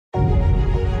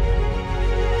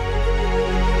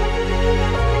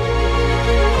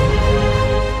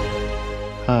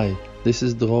This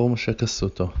is Dror.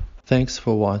 Thanks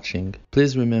for watching.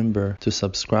 Please remember to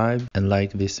subscribe and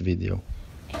like this video.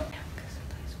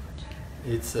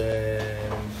 It's a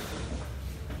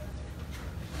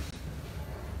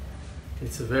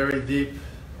very deep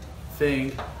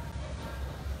thing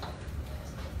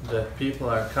that people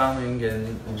are coming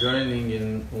and joining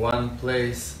in one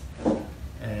place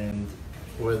and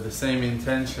with the same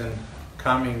intention,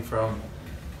 coming from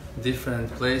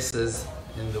different places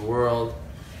in the world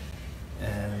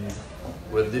and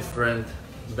with different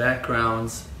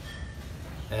backgrounds,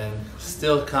 and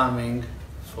still coming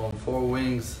from four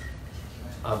wings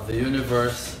of the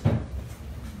universe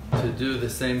to do the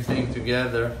same thing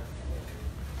together,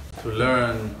 to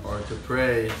learn or to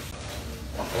pray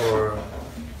or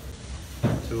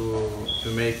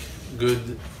to make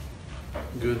good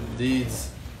deeds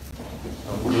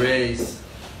of grace.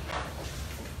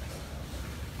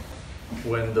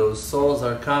 When those souls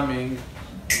are coming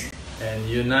and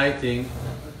uniting,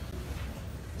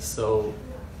 so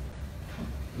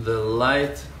the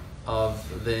light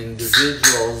of the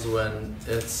individuals, when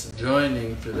it's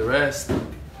joining to the rest,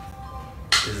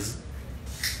 is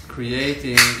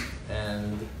creating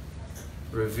and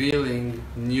revealing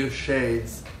new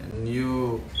shades and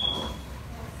new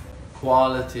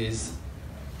qualities,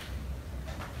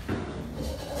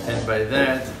 and by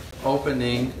that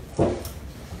opening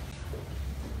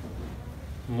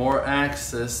more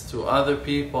access to other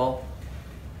people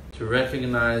to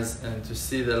recognize and to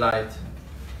see the light.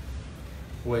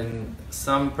 When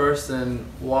some person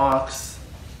walks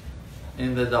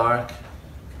in the dark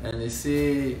and you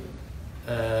see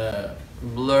a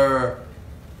blur,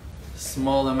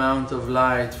 small amount of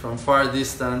light from far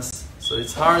distance, so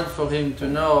it's hard for him to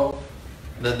know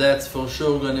that that's for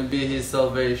sure going to be his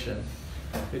salvation,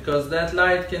 because that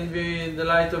light can be the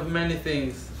light of many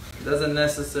things. It doesn't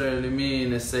necessarily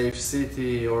mean a safe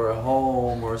city or a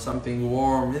home or something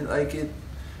warm.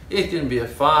 It can be a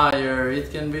fire,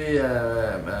 it can be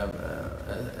a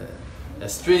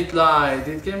street light,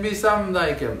 it can be some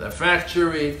like a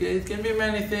factory, it can be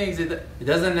many things. It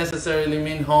doesn't necessarily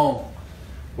mean home.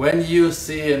 When you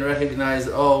see and recognize,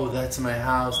 oh, that's my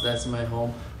house, that's my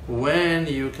home, when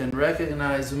you can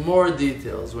recognize more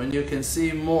details, when you can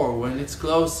see more, when it's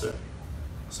closer.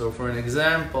 So for an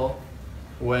example,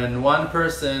 when one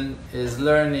person is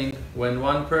learning, when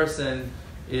one person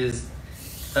is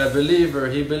a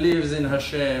believer, he believes in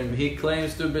Hashem, he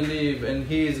claims to believe, and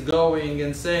he is going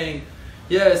and saying,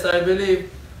 yes, I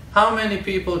believe, how many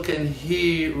people can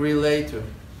he relate to?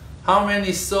 How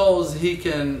many souls he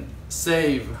can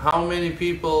save? How many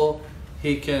people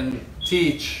he can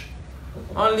teach?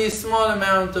 Only a small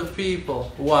amount of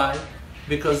people. Why?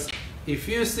 Because if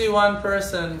you see one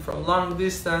person from long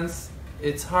distance,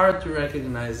 it's hard to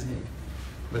recognize him.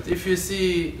 But if you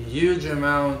see a huge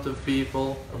amount of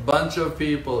people, a bunch of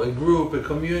people, a group, a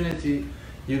community,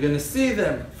 you're going to see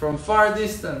them from far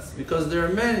distance because there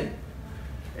are many.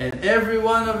 And every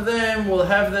one of them will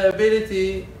have the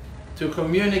ability to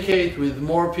communicate with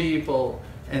more people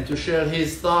and to share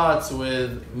his thoughts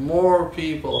with more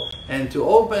people and to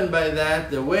open by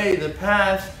that the way, the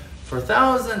path for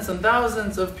thousands and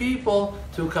thousands of people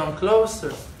to come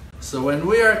closer. So when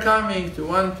we are coming to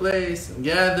one place,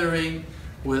 gathering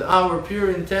with our pure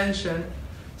intention,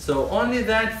 so only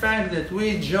that fact that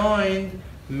we joined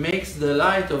makes the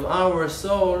light of our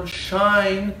soul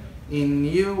shine in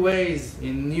new ways,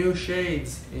 in new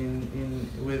shades,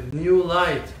 with new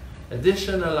light,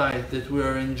 additional light that we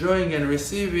are enjoying and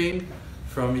receiving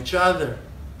from each other.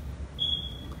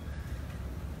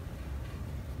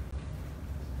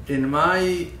 In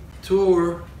my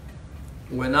tour,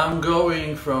 when I'm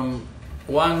going from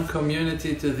one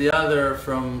community to the other,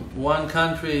 from one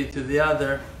country to the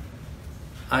other,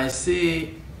 I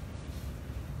see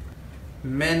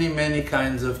many, many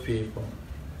kinds of people.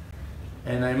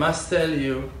 And I must tell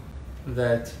you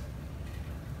that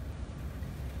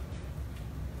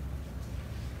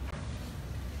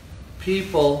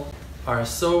people are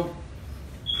so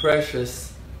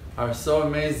precious, are so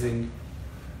amazing.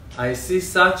 I see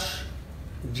such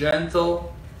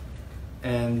gentle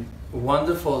and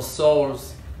wonderful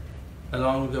souls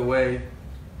along the way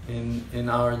in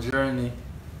our journey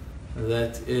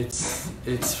that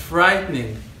it's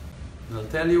frightening. And I'll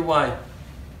tell you why.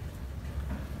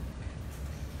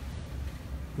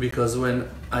 Because when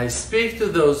I speak to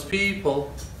those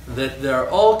people, that they're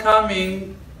all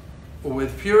coming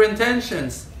with pure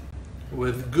intentions,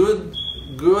 with good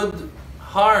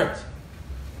heart,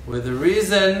 with a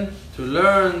reason to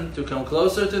learn, to come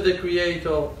closer to the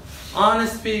Creator,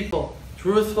 honest people,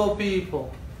 truthful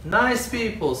people, nice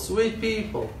people, sweet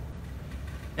people.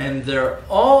 And they're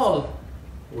all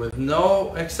with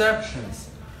no exceptions,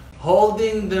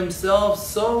 holding themselves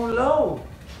so low.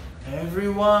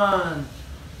 Everyone,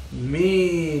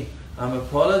 me, I'm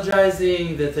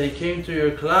apologizing that I came to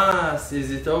your class. Is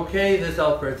it okay that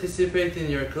I'll participate in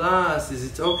your class? Is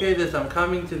it okay that I'm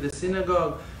coming to the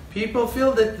synagogue? People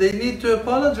feel that they need to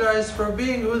apologize for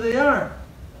being who they are.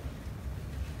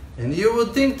 And you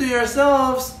would think to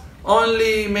yourselves,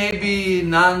 only maybe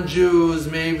non-Jews,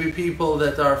 maybe people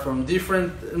that are from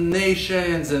different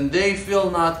nations, and they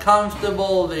feel not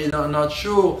comfortable, they are not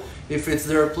sure if it's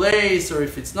their place or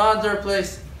if it's not their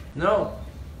place. No,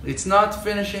 it's not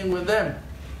finishing with them.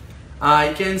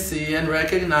 I can see and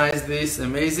recognize this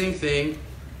amazing thing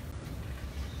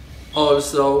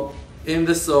also in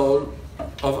the soul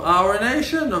of our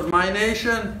nation, of my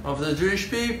nation, of the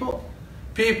Jewish people.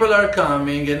 People are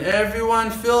coming and everyone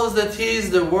feels that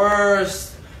he's the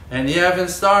worst and he haven't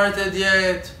started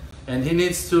yet and he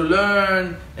needs to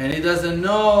learn and he doesn't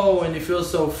know and he feels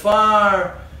so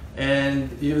far and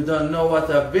you don't know what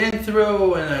I've been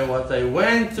through and what I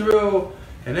went through,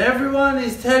 and everyone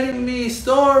is telling me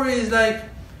stories like,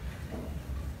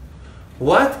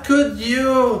 what could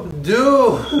you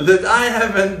do that I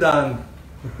haven't done?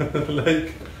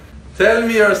 Like, tell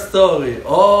me your story.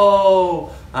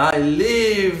 Oh, I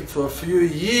lived for a few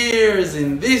years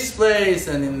in this place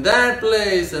and in that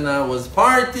place, and I was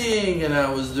partying and I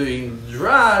was doing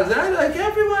drugs. And like,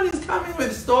 everyone is coming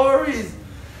with stories.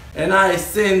 And I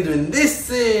sinned in this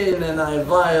sin, and I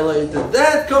violated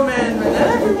that commandment.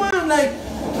 And everyone like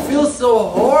feels so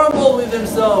horrible with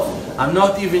himself. I'm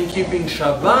not even keeping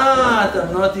Shabbat.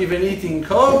 I'm not even eating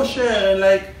kosher. And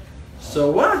like,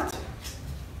 so what?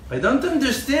 I don't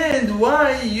understand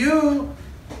why you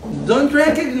don't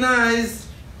recognize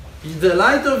the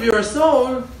light of your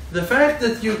soul. The fact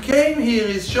that you came here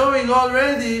is showing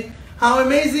already how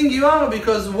amazing you are,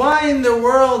 because why in the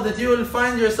world that you will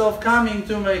find yourself coming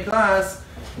to my class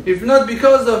if not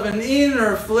because of an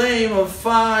inner flame of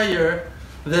fire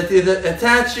that is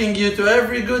attaching you to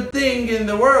every good thing in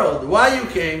the world? Why you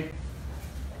came?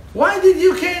 Why did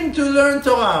you came to learn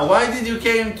Torah? Why did you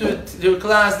came to a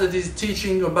class that is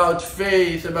teaching about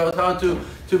faith, about how to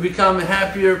become a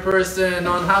happier person,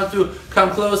 on how to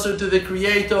come closer to the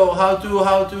Creator, how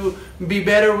to be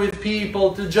better with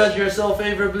people, to judge yourself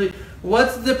favorably?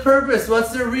 What's the purpose?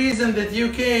 What's the reason that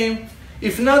you came?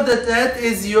 If not that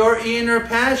is your inner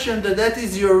passion, that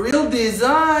is your real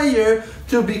desire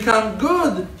to become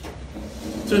good,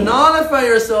 to nullify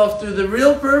yourself to the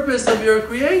real purpose of your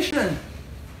creation.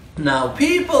 Now,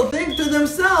 people think to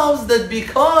themselves that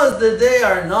because that they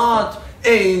are not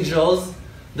angels,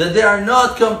 that they are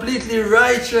not completely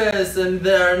righteous and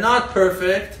they are not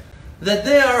perfect, that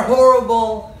they are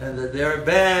horrible and that they are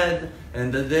bad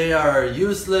and that they are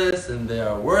useless and they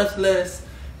are worthless.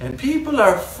 And people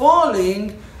are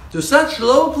falling to such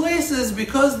low places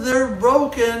because they're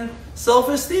broken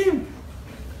self-esteem.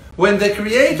 When the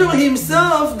Creator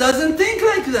Himself doesn't think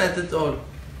like that at all.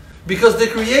 Because the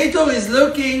Creator is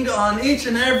looking on each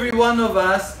and every one of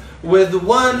us with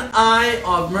one eye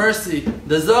of mercy.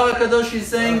 The Zohar HaKadosh is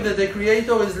saying that the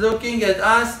Creator is looking at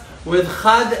us with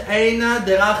Chad Eina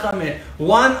Derachameh,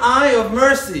 one eye of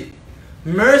mercy.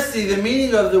 Mercy, the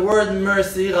meaning of the word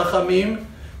mercy, Rachamim,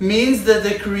 means that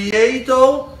the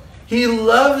Creator, He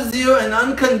loves you an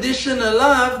unconditional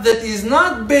love that is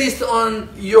not based on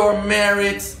your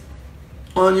merits,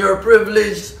 on your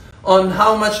privilege, on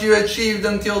how much you achieved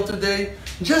until today,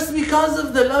 just because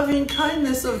of the loving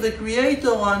kindness of the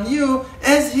Creator on you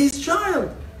as His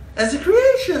child, as a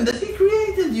creation that He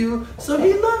created you, so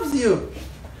He loves you.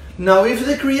 Now, if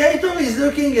the Creator is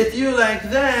looking at you like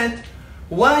that,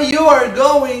 why you are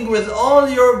going with all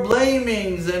your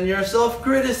blamings and your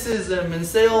self-criticism and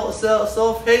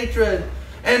self-hatred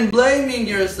and blaming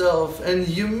yourself and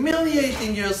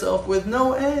humiliating yourself with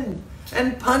no end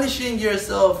and punishing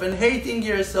yourself and hating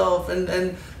yourself,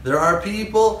 and there are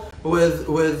people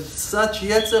with such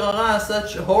Yetzer Hara,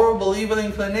 such horrible evil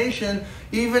inclination,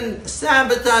 even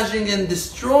sabotaging and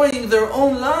destroying their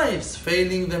own lives,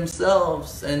 failing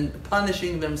themselves and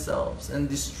punishing themselves and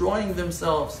destroying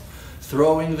themselves,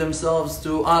 throwing themselves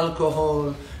to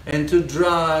alcohol and to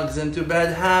drugs and to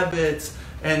bad habits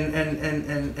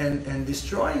and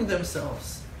destroying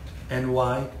themselves. And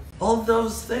why? All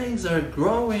those things are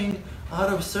growing out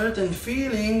of certain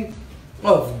feeling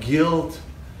of guilt,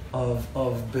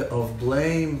 of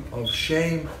blame, of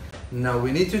shame. Now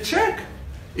we need to check.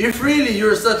 If really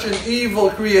you're such an evil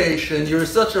creation, you're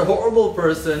such a horrible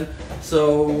person,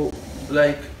 so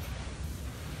like,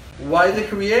 why the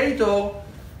Creator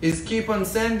is keep on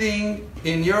sending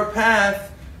in your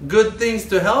path good things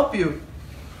to help you?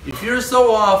 if you're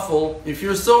so awful, if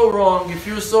you're so wrong, if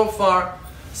you're so far,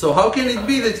 so how can it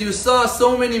be that you saw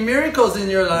so many miracles in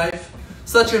your life,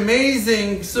 such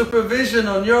amazing supervision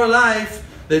on your life,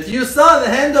 that you saw the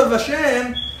hand of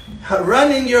Hashem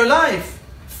running your life,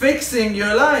 fixing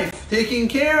your life, taking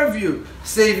care of you,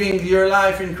 saving your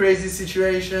life in crazy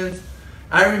situations?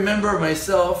 I remember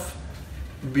myself,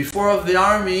 before of the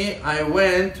army, I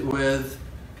went with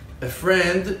a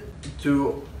friend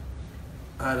to,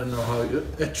 I don't know how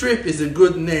a trip is a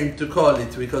good name to call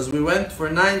it, because we went for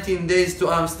 19 days to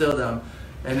Amsterdam.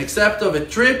 And except of a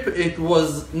trip, it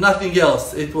was nothing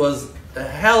else. It was a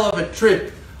hell of a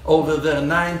trip over the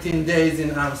 19 days in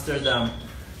Amsterdam.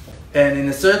 And in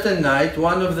a certain night,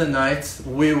 one of the nights,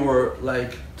 we were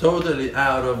like totally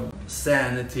out of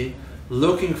sanity,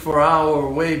 looking for our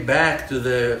way back to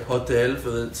the hotel,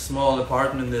 for the small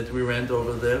apartment that we rent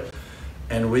over there.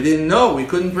 And we didn't know, we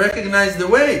couldn't recognize the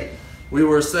way. We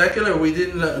were secular, we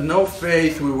didn't know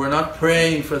faith, we were not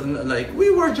praying for them, like we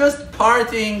were just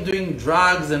partying, doing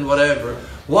drugs and whatever.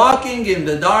 Walking in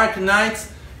the dark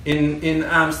nights in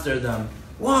Amsterdam.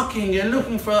 Walking and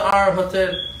looking for our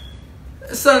hotel.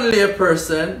 Suddenly a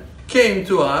person came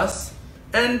to us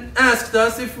and asked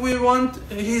us if we want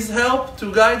his help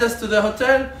to guide us to the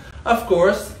hotel. Of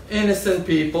course, innocent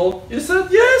people, you said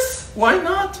yes, why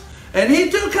not? And he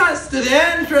took us to the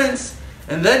entrance.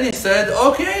 And then he said,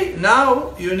 okay,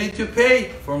 now you need to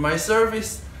pay for my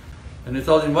service. And we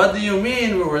told him, what do you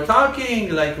mean? We were talking,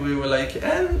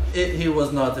 and he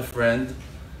was not a friend.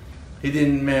 He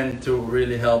didn't mean to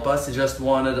really help us. He just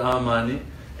wanted our money.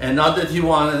 And not that he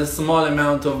wanted a small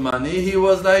amount of money. He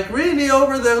was like really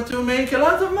over there to make a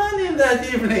lot of money in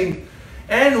that evening.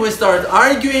 And we started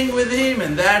arguing with him,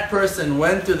 and that person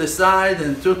went to the side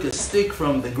and took a stick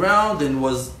from the ground and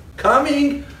was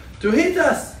coming to hit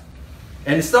us.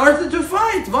 And started to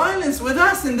fight violence with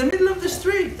us in the middle of the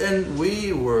street. And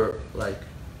we were like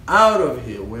out of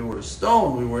here. We were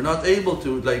stoned. We were not able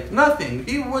to, nothing.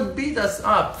 He would beat us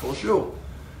up for sure.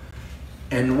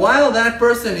 And while that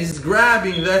person is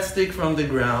grabbing that stick from the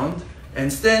ground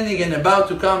and standing and about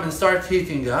to come and start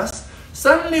hitting us,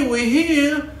 suddenly we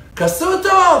hear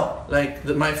Kasuto,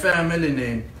 my family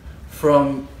name,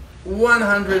 from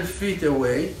 100 feet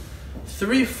away.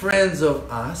 3 friends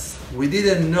of us, we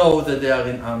didn't know that they are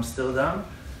in Amsterdam,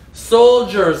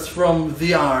 soldiers from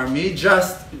the army,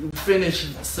 just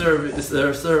finished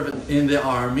their service in the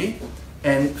army,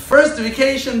 and first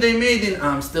vacation they made in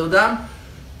Amsterdam.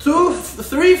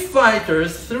 3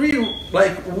 fighters, 3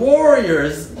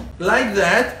 warriors like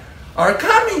that are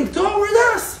coming toward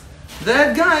us.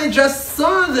 That guy just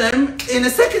saw them, in a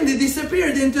second he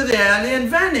disappeared into the alley and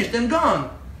vanished and gone.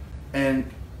 And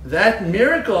that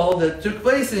miracle that took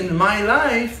place in my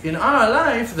life, in our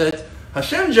life, that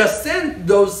Hashem just sent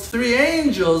those 3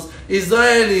 angels,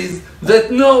 Israelis,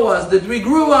 that know us, that we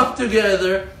grew up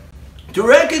together, to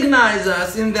recognize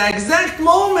us in the exact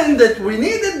moment that we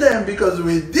needed them, because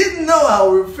we didn't know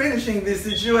how we were finishing this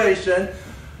situation.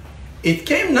 It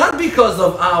came not because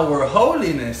of our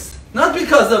holiness, not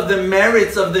because of the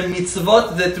merits of the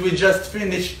mitzvot that we just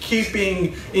finished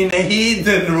keeping in a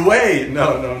hidden way.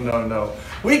 No.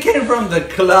 We came from the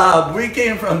club, we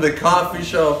came from the coffee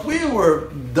shop, we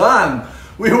were done.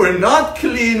 We were not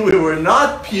clean, we were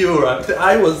not pure.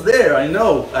 I was there, I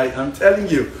know, I'm telling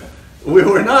you. We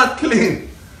were not clean.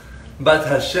 But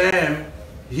Hashem,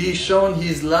 He shone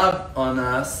His love on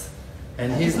us,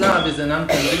 and His love is an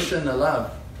unconditional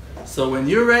love. So when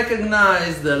you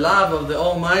recognize the love of the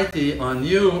Almighty on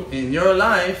you in your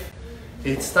life,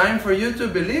 it's time for you to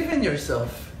believe in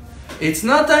yourself. It's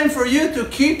not time for you to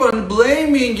keep on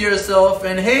blaming yourself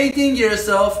and hating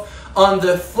yourself on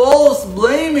the false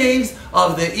blamings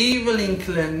of the evil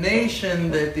inclination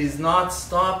that is not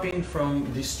stopping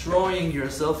from destroying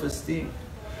your self-esteem.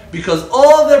 Because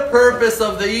all the purpose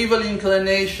of the evil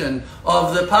inclination,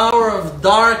 of the power of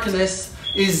darkness,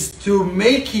 is to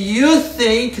make you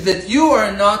think that you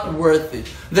are not worth it,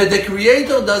 that the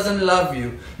Creator doesn't love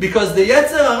you. Because the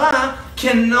Yetzer Hara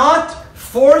cannot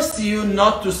force you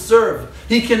not to serve.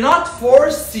 He cannot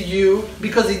force you,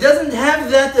 because he doesn't have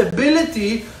that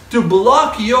ability to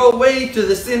block your way to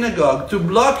the synagogue, to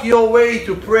block your way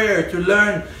to prayer, to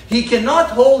learn. He cannot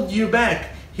hold you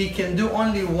back. He can do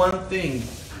only one thing.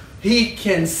 He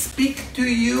can speak to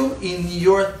you in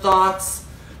your thoughts,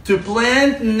 to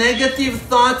plant negative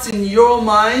thoughts in your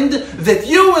mind, that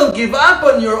you will give up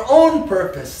on your own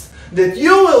purpose, that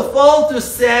you will fall to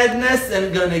sadness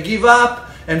and gonna give up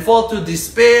and fall to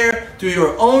despair, to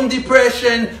your own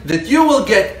depression, that you will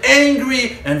get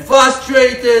angry and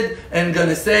frustrated and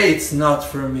gonna say, it's not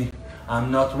for me. I'm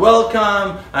not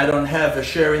welcome, I don't have a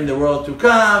share in the world to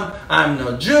come, I'm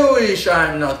not Jewish,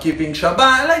 I'm not keeping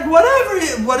Shabbat, like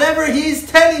whatever he's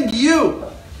telling you.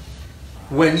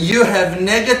 When you have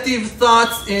negative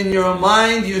thoughts in your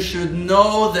mind, you should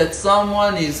know that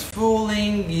someone is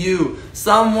fooling you.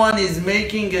 Someone is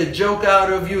making a joke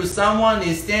out of you. Someone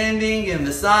is standing in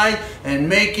the side and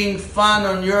making fun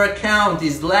on your account.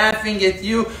 Is laughing at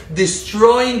you,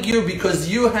 destroying you because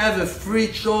you have a free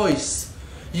choice.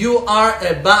 You are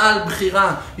a Baal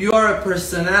Bchira. You are a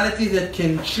personality that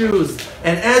can choose.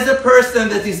 And as a person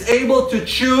that is able to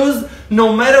choose,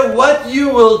 no matter what you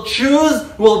will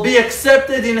choose will be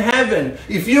accepted in heaven.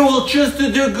 If you will choose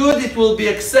to do good, it will be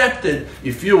accepted.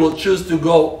 If you will choose to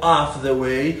go off the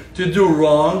way, to do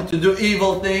wrong, to do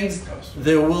evil things,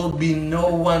 there will be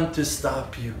no one to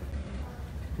stop you.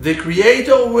 The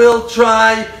Creator will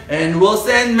try and will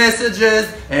send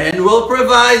messages and will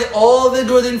provide all the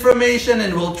good information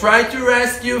and will try to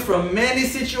rescue from many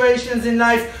situations in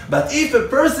life. But if a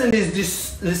person is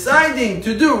deciding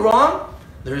to do wrong,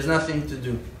 there is nothing to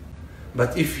do.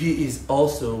 But if he is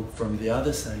also, from the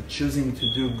other side, choosing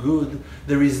to do good,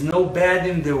 there is no bad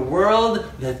in the world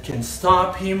that can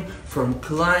stop him from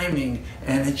climbing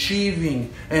and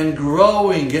achieving and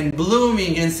growing and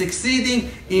blooming and succeeding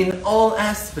in all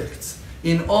aspects,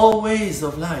 in all ways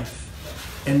of life.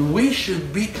 And we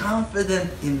should be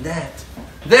confident in that.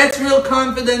 That's real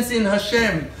confidence in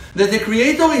Hashem, that the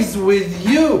Creator is with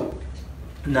you.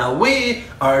 Now we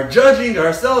are judging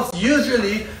ourselves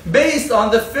usually based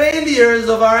on the failures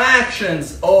of our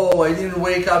actions. Oh, I didn't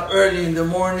wake up early in the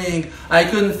morning. I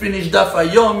couldn't finish Daf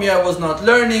Hayomi. I was not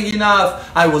learning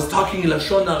enough. I was talking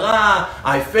Lashon Hara.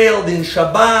 I failed in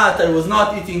Shabbat. I was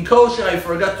not eating kosher. I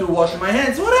forgot to wash my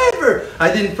hands. Whatever.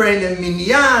 I didn't pray in a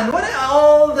minyan.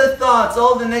 All the thoughts,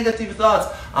 all the negative thoughts.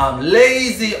 I'm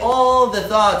lazy, all the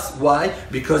thoughts. Why?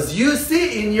 Because you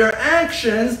see in your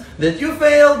actions that you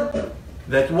failed.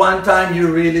 That one time you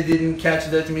really didn't catch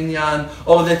that minyan,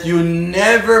 or that you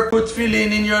never put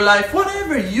tefillin in your life.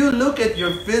 Whatever, you look at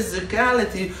your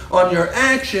physicality on your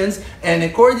actions, and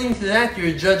according to that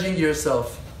you're judging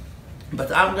yourself.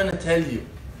 But I'm going to tell you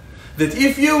that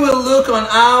if you will look on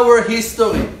our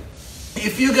history,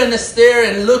 if you're going to stare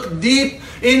and look deep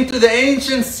into the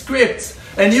ancient scripts,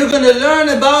 and you're going to learn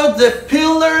about the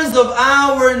pillars of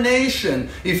our nation,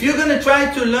 if you're going to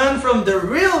try to learn from the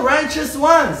real righteous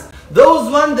ones,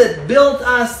 those ones that built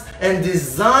us and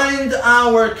designed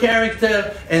our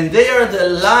character, and they are the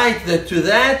light, that to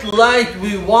that light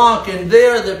we walk, and they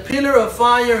are the pillar of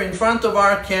fire in front of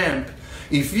our camp.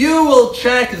 If you will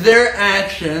check their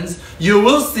actions, you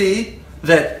will see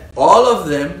that all of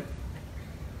them,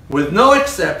 with no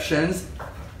exceptions,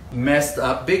 messed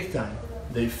up big time.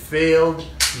 They failed,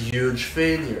 huge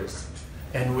failures.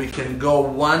 And we can go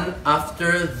one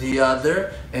after the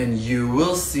other, and you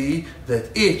will see that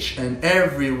each and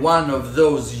every one of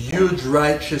those huge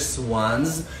righteous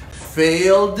ones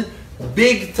failed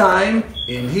big time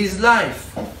in his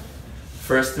life.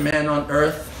 First man on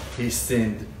earth, he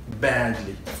sinned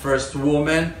badly. First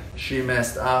woman, she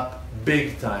messed up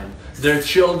big time. Their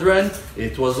children,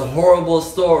 it was a horrible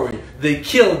story. They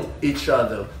killed each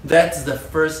other. That's the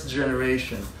first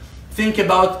generation. Think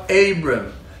about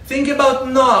Abram. Think about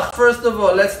Noach. First of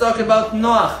all, let's talk about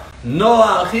Noach.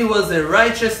 Noach, he was a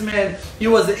righteous man. He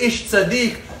was a ish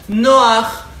tzaddik.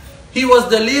 Noach, he was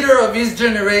the leader of his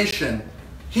generation.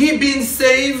 He been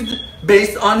saved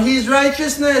based on his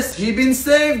righteousness. He been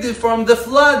saved from the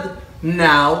flood.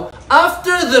 Now,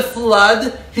 after the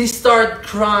flood, he started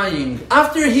crying.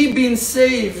 After he been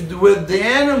saved with the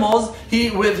animals,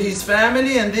 with his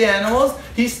family and the animals,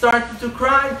 he started to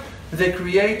cry. The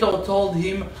Creator told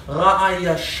him,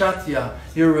 Ra'aya Shatya,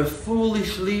 you're a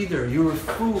foolish leader, you're a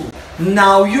fool.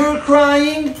 Now you're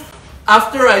crying?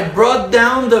 After I brought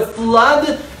down the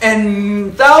flood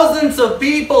and thousands of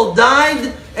people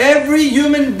died, every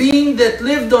human being that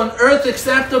lived on earth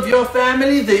except of your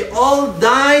family, they all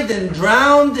died and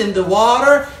drowned in the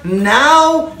water.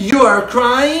 Now you are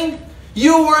crying?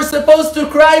 You were supposed to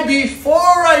cry before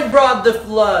I brought the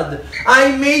flood.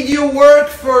 I made you work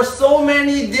for so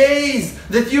many days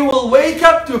that you will wake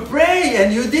up to pray,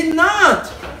 and you did not.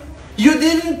 You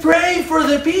didn't pray for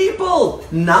the people.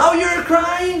 Now you're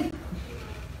crying?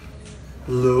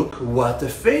 Look what a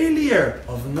failure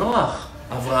of Noach.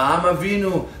 Avraham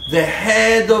Avinu, the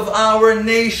head of our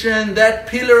nation, that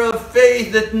pillar of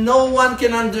faith that no one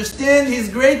can understand his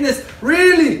greatness.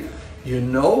 Really? You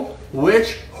know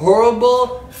which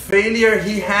horrible failure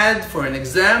he had, for an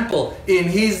example, in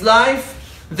his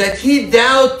life? That he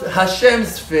doubted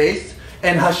Hashem's faith,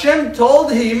 and Hashem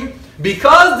told him,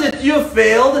 because that you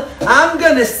failed, I'm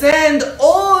going to send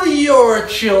all all your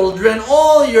children,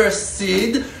 all your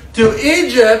seed to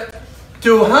Egypt,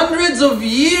 to hundreds of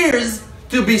years,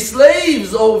 to be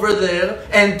slaves over there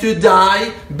and to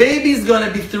die. Babies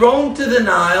gonna be thrown to the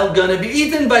Nile, gonna be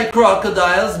eaten by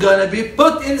crocodiles, gonna be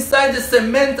put inside the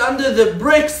cement under the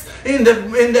bricks in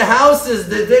the houses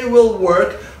that they will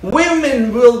work.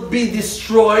 Women will be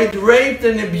destroyed, raped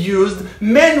and abused.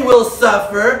 Men will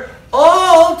suffer,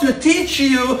 all to teach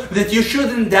you that you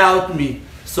shouldn't doubt me.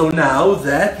 So now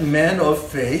that man of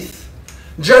faith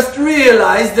just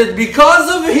realized that because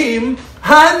of him,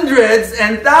 hundreds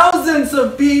and thousands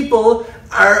of people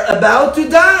are about to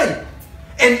die.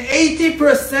 And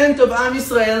 80% of Am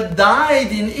Yisrael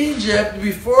died in Egypt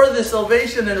before the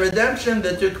salvation and redemption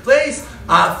that took place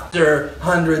after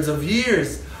hundreds of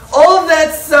years. All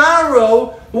that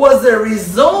sorrow was a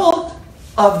result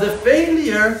of the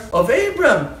failure of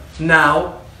Abram.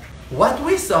 Now, what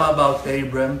we saw about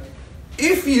Abram,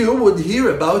 if you would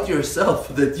hear about yourself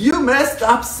that you messed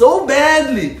up so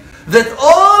badly that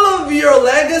all of your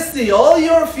legacy, all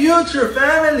your future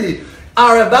family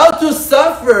are about to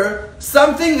suffer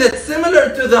something that's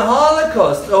similar to the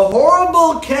Holocaust, a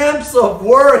horrible camps of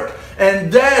work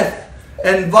and death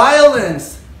and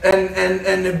violence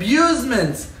and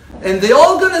abusement, and they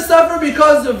all gonna suffer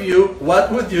because of you,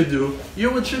 what would you do? You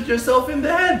would shoot yourself in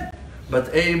the head.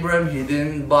 But Abram, he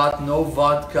didn't bought no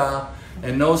vodka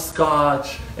and no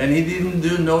scotch, and he didn't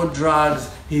do no drugs.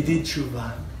 He did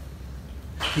tshuva.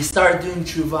 He started doing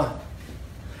tshuva.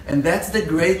 And that's the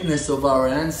greatness of our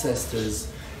ancestors.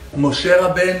 Moshe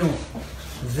Rabbeinu,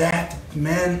 that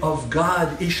man of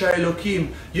God, Isha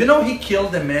Elokim. You know he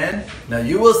killed a man? Now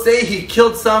you will say he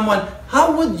killed someone.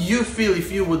 How would you feel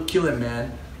if you would kill a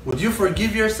man? Would you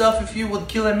forgive yourself if you would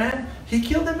kill a man? He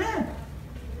killed a man.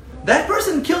 That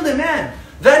person killed a man.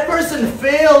 That person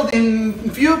failed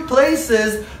in few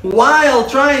places while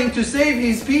trying to save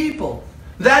his people.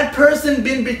 That person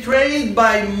been betrayed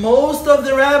by most of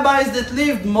the rabbis that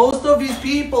lived, most of his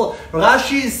people.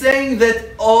 Rashi is saying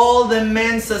that all the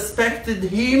men suspected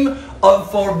him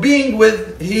for being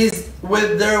with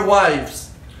their wives.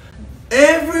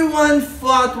 Everyone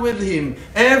fought with him.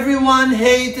 Everyone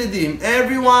hated him.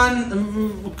 Everyone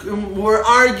were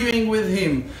arguing with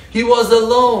him. He was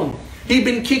alone. He'd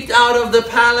been kicked out of the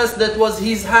palace that was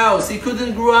his house. He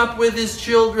couldn't grow up with his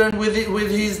children, with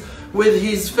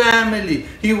his family.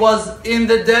 He was in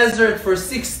the desert for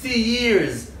 60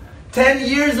 years. 10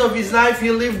 years of his life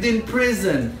he lived in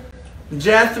prison.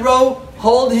 Jethro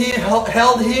held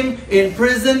him in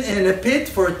prison in a pit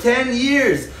for 10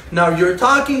 years. Now you're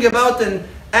talking about an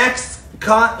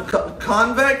ex-convict,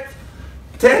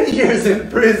 10 years in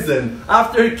prison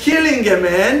after killing a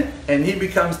man, and he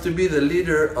becomes to be the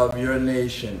leader of your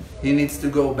nation. He needs to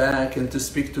go back and to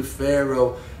speak to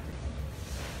Pharaoh.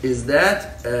 Is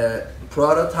that a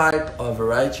prototype of a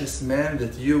righteous man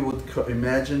that you would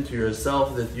imagine to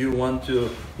yourself that you want to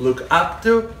look up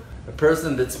to? A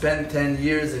person that spent 10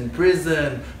 years in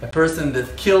prison, a person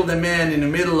that killed a man in the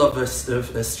middle of a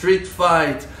street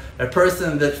fight, a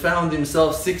person that found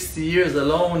himself 60 years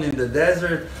alone in the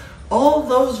desert. All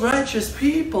those righteous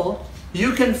people,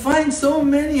 you can find so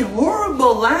many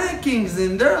horrible lackings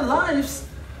in their lives,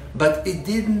 but it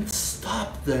didn't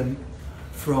stop them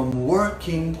from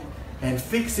working and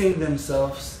fixing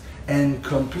themselves and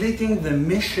completing the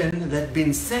mission that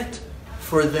been set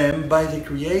for them by the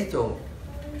Creator.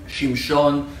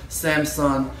 Shimshon,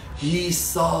 Samson, he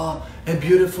saw a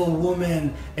beautiful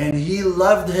woman and he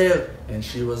loved her, and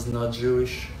she was not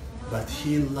Jewish, but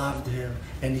he loved her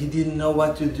and he didn't know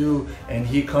what to do, and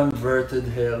he converted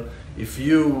her. If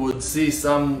you would see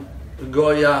some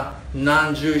Goya,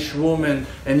 non-Jewish woman,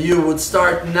 and you would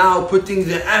start now putting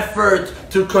the effort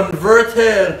to convert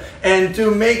her and to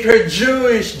make her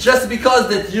Jewish just because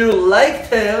that you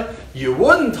liked her, you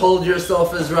wouldn't hold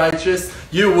yourself as righteous.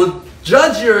 You would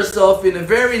judge yourself in a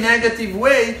very negative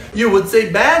way. You would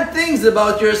say bad things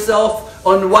about yourself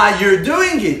on why you're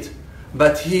doing it.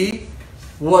 But he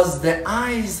was the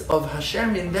eyes of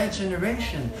Hashem in that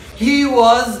generation. He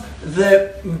was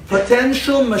the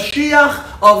potential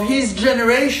Mashiach of his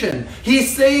generation. He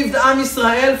saved Am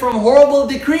Yisrael from horrible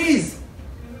decrees.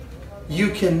 You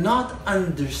cannot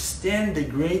understand the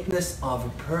greatness of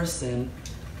a person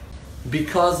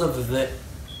because of the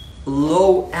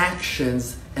low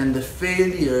actions and the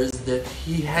failures that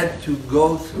he had to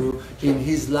go through in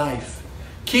his life.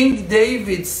 King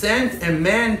David sent a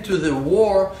man to the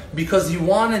war because he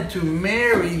wanted to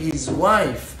marry his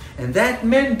wife, and that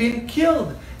man been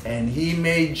killed, and he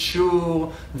made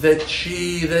sure that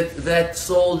that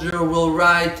soldier will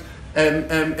write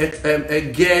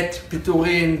a get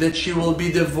piturin, that she will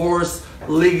be divorced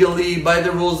legally by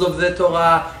the rules of the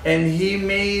Torah, and he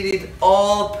made it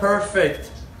all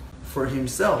perfect for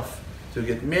himself to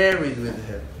get married with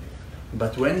her.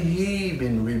 But when he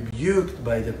been rebuked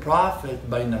by the prophet,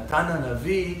 by Natan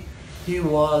Hanavi, he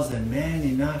was a man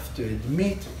enough to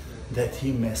admit that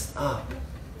he messed up,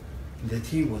 that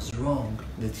he was wrong,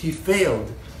 that he failed,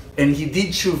 and he did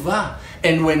tshuva.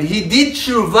 And when he did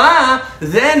tshuva,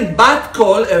 then bat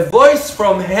kol, a voice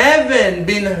from heaven,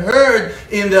 been heard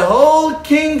in the whole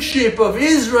kingship of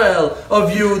Israel,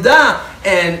 of Yehudah,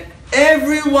 and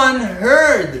everyone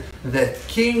heard that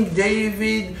King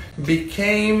David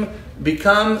become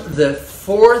the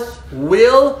fourth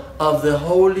wheel of the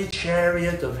holy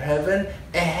chariot of heaven,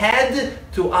 ahead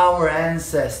to our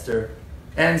ancestors,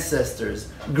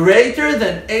 greater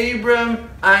than Abraham,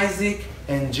 Isaac,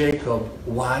 and Jacob.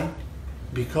 Why?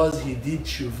 Because he did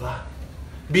tshuva.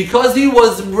 Because he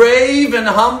was brave and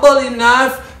humble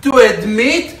enough to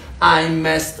admit, I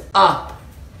messed up.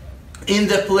 In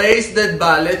the place that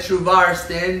Baalei Tshuva are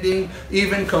standing,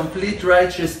 even complete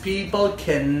righteous people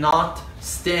cannot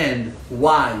stand.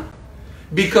 Why?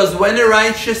 Because when a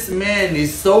righteous man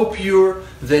is so pure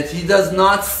that he does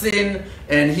not sin,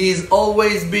 and he is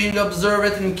always being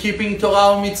observant and keeping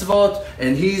Torah and mitzvot,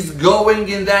 and he's going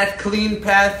in that clean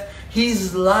path,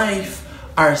 his life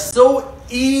are so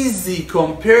easy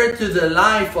compared to the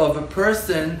life of a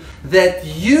person that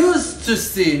used to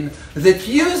sin, that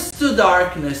used to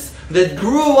darkness, that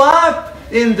grew up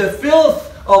in the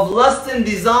filth of lust and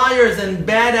desires and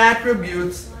bad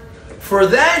attributes. For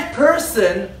that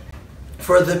person,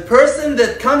 for the person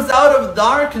that comes out of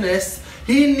darkness,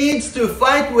 he needs to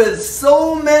fight with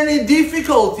so many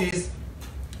difficulties.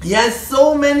 He has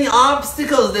so many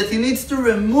obstacles that he needs to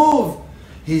remove.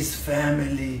 His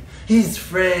family, his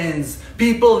friends,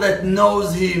 people that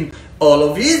knows him, all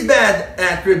of his bad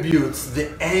attributes,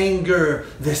 the anger,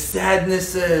 the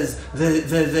sadnesses, the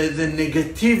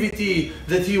negativity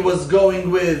that he was going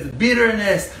with,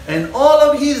 bitterness, and all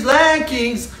of his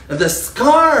lackings, the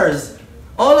scars,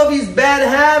 all of his bad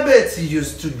habits. He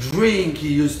used to drink,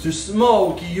 he used to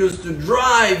smoke, he used to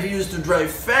drive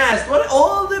fast.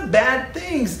 All the bad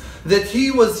things that he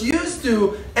was used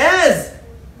to as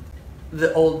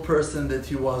the old person that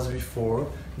he was before.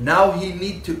 Now he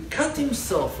need to cut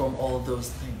himself from all those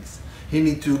things. He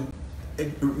need to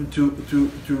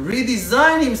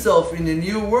redesign himself in a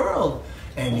new world.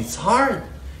 And it's hard.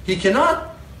 He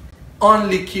cannot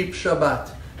only keep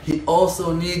Shabbat. He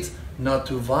also needs not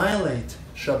to violate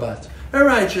Shabbat. A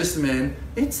righteous man,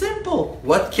 it's simple.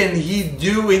 What can he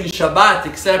do in Shabbat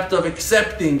except of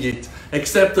accepting it,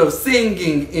 except of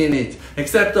singing in it,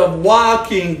 except of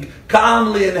walking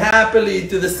calmly and happily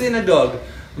to the synagogue?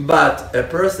 But a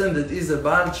person that is a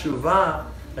Baal Tshuva,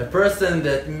 a person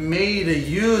that made a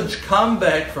huge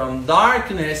comeback from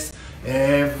darkness,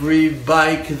 every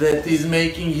bike that is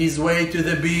making his way to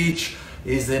the beach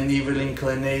is an evil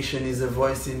inclination, is a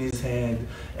voice in his hand.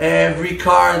 Every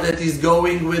car that is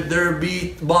going with their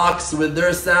beat box, with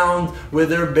their sound, with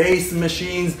their bass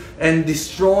machines, and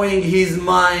destroying his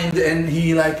mind, and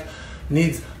he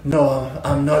needs, no,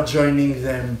 I'm not joining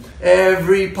them.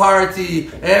 Every party,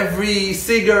 every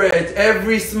cigarette,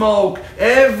 every smoke,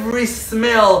 every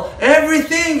smell,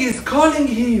 everything is calling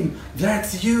him.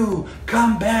 That's you.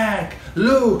 Come back.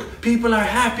 Look, people are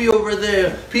happy over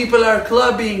there. People are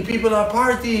clubbing. People are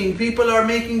partying. People are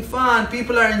making fun.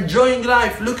 People are enjoying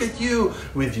life. Look at you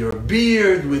with your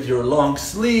beard, with your long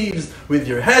sleeves, with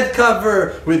your head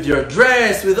cover, with your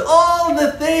dress, with all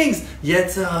the things.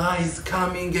 Yetzer Hara is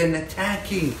coming and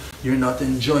attacking. You're not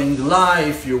enjoying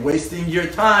life. You're wasting your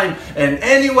time. And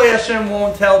anyway, Hashem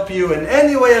won't help you. And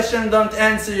anyway, Hashem don't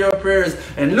answer your prayers.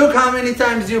 And look how many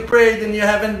times you prayed and you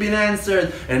haven't been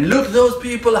answered. And look those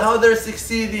people, how they're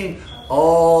succeeding.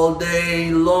 All day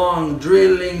long,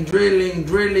 drilling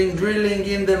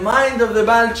in the mind of the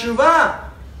Baal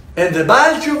Tshuva. And the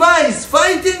Baal Tshuva is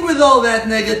fighting with all that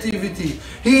negativity.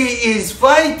 He is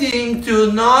fighting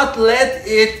to not let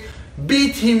it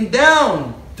beat him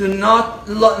down, to not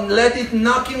let it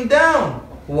knock him down.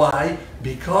 Why?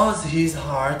 Because his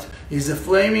heart is a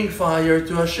flaming fire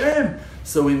to Hashem.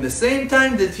 So in the same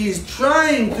time that he's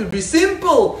trying to be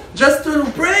simple, just to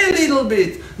pray a little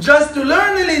bit, just to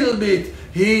learn a little bit,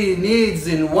 he needs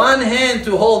in one hand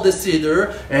to hold the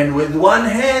siddur, and with one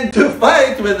hand to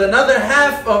fight with another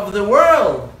half of the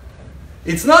world.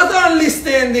 It's not only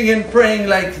standing and praying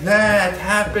like that,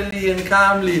 happily and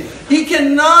calmly. He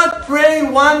cannot pray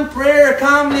one prayer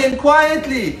calmly and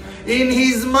quietly. In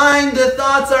his mind, the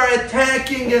thoughts are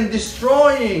attacking and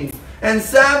destroying. and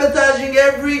sabotaging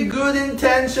every good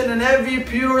intention and every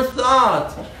pure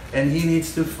thought. And he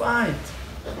needs to fight.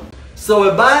 So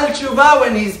a Baal Tshuva,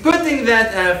 when he's putting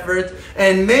that effort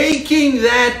and making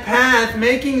that path,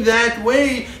 making that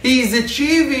way, he's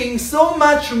achieving so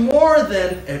much more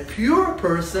than a pure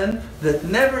person that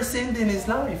never sinned in his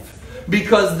life.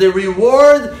 Because the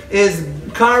reward is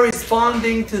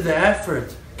corresponding to the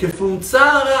effort.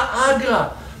 Kefumtsara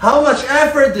agra. How much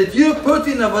effort that you put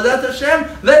in Avodat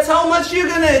Hashem, that's how much you're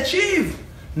going to achieve.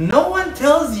 No one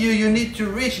tells you you need to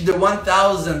reach the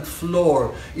 1,000th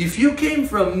floor. If you came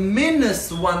from minus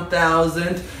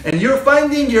 1,000 and you're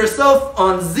finding yourself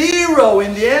on zero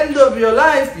in the end of your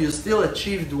life, you still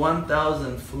achieved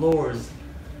 1,000 floors.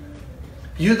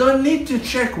 You don't need to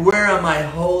check where am I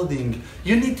holding.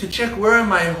 You need to check where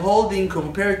am I holding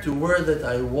compared to where that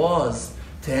I was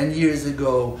 10 years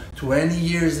ago, 20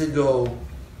 years ago.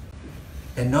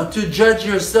 And not to judge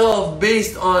yourself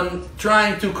based on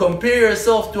trying to compare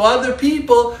yourself to other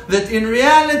people, that in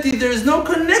reality there is no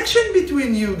connection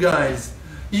between you guys.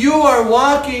 You are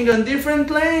walking on different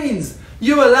lanes.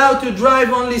 You're allowed to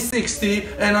drive only 60,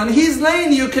 and on his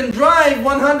lane you can drive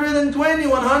 120,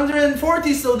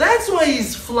 140, so that's why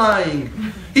he's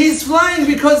flying. He's flying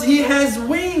because he has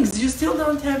wings. You still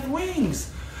don't have wings.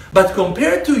 But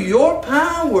compared to your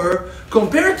power,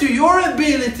 compared to your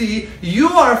ability, you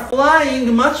are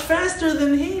flying much faster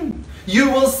than him.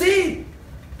 You will see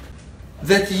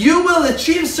that you will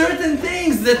achieve certain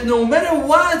things that no matter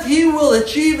what he will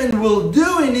achieve and will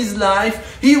do in his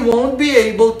life, he won't be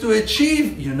able to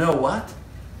achieve. You know what?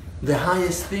 The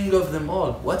highest thing of them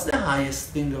all. What's the highest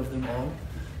thing of them all?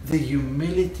 The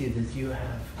humility that you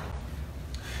have.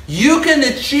 You can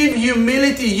achieve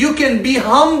humility. You can be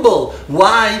humble.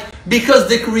 Why? Because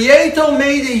the Creator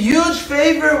made a huge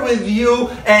favor with you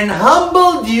and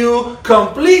humbled you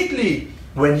completely.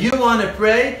 When you want to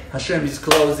pray, Hashem is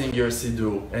closing your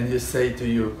siddur, and you say to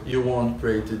you, you won't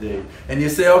pray today. And you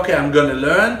say, okay, I'm going to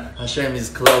learn. Hashem is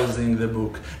closing the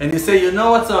book. And you say, you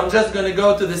know what, so I'm just going to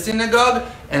go to the synagogue,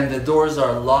 and the doors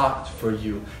are locked for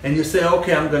you. And you say,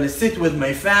 okay, I'm going to sit with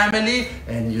my family,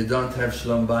 and you don't have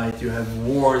shalom bayit, you have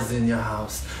wars in your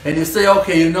house. And you say,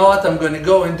 okay, you know what, I'm going to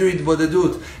go and do it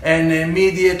bodedut. And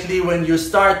immediately when you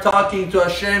start talking to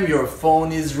Hashem, your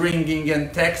phone is ringing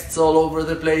and texts all over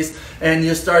the place, and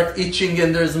you start itching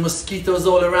and there's mosquitoes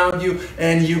all around you,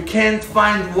 and you can't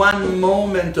find one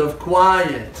moment of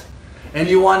quiet. And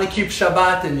you want to keep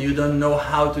Shabbat and you don't know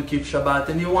how to keep Shabbat,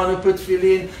 and you want to put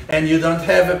tefillin and you don't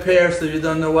have a pair, so you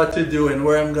don't know what to do and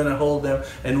where I'm going to hold them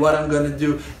and what I'm going to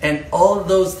do. And all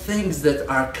those things that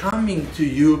are coming to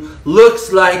you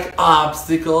looks like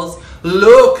obstacles,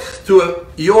 look to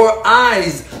your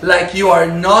eyes like you are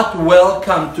not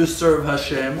welcome to serve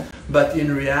Hashem, but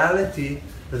in reality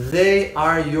they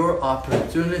are your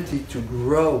opportunity to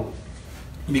grow.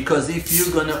 Because if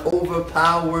you're going to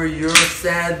overpower your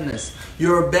sadness,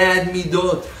 your bad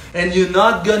midot, and you're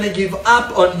not going to give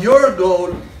up on your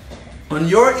goal, on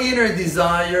your inner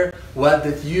desire, what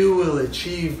that you will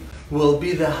achieve will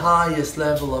be the highest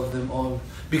level of them all.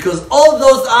 Because all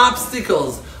those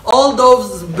obstacles, all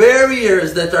those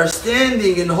barriers that are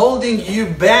standing and holding you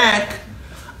back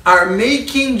are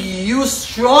making you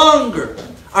stronger,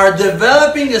 are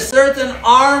developing a certain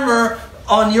armor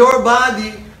on your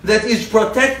body that is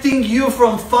protecting you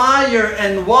from fire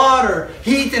and water,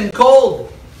 heat and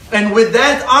cold. And with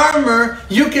that armor,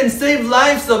 you can save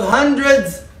lives of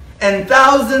hundreds and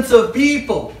thousands of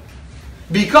people.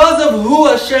 Because of who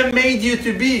Hashem made you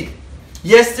to be.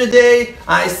 Yesterday,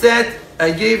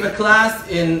 I gave a class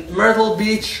in Myrtle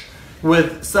Beach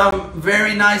with some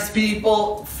very nice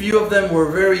people. Few of them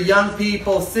were very young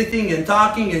people sitting and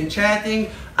talking and chatting.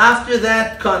 After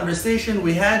that conversation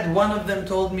we had, one of them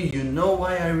told me, you know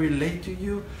why I relate to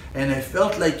you? And I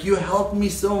felt like you helped me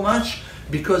so much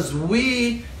because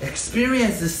we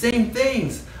experience the same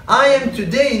things. I am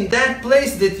today in that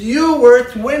place that you were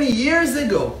 20 years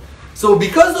ago. So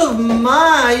because of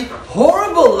my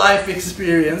horrible life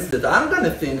experience, that I'm going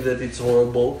to think that it's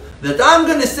horrible, that I'm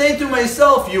going to say to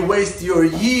myself, you waste your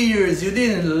years, you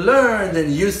didn't learn,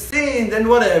 and you sinned, and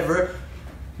whatever.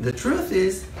 The truth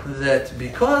is that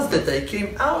because that I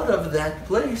came out of that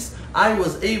place, I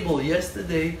was able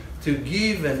yesterday to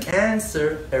give an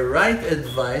answer, a right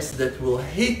advice that will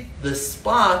hit the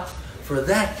spot for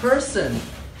that person.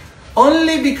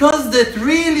 Only because that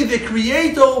really the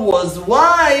Creator was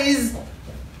wise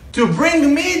to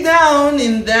bring me down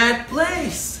in that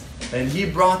place. And He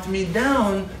brought me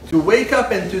down to wake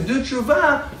up and to do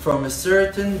tshuva from a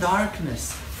certain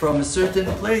darkness, from a certain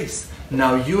place.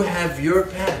 Now you have your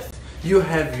path, you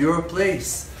have your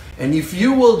place. And if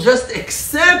you will just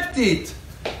accept it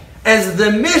as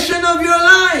the mission of your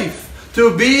life.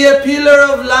 To be a pillar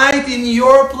of light in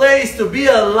your place, to be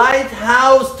a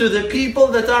lighthouse to the people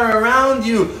that are around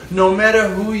you, no matter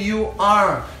who you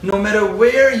are, no matter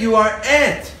where you are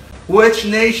at, which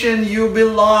nation you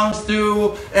belong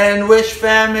to, and which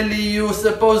family you're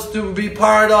supposed to be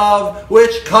part of,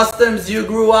 which customs you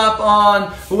grew up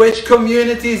on, which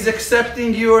community is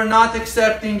accepting you or not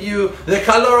accepting you, the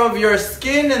color of your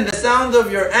skin and the sound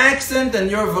of your accent and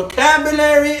your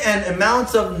vocabulary and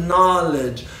amounts of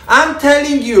knowledge. I'm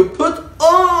telling you, put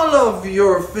all of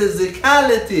your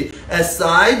physicality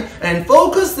aside and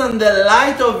focus on the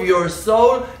light of your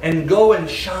soul and go and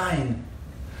shine.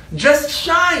 Just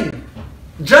shine.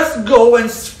 Just go and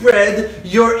spread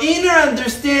your inner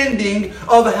understanding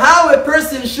of how a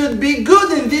person should be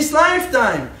good in this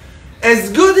lifetime.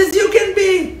 As good as you can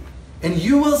be. And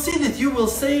you will see that you will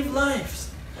save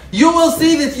lives. You will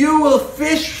see that you will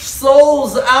fish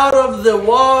souls out of the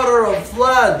water of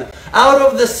flood. Out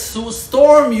of the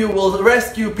storm you will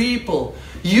rescue people.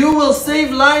 You will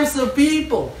save lives of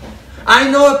people.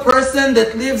 I know a person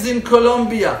that lives in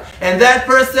Colombia, and that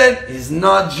person is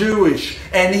not Jewish,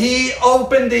 and he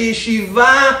opened the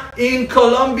yeshiva in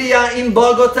Colombia, in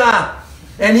Bogota,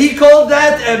 and he called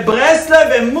that a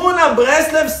Breslev, Emuna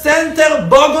Breslev Center,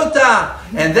 Bogota,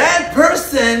 and that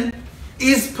person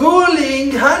is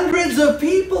pulling hundreds of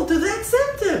people to that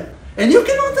center, and you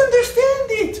cannot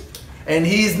understand it, and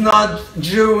he's not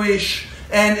Jewish.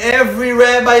 And every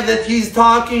rabbi that he's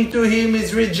talking to him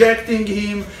is rejecting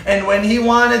him. And when he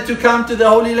wanted to come to the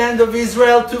Holy Land of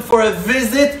Israel for a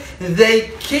visit,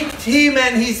 they kicked him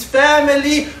and his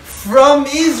family from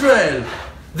Israel.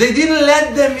 They didn't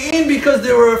let them in because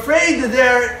they were afraid that they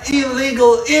are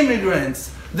illegal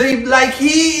immigrants. Like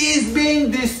he is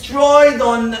being destroyed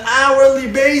on an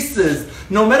hourly basis.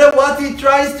 No matter what he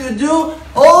tries to do,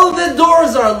 all the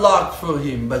doors are locked for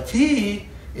him. But he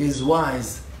is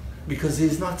wise. Because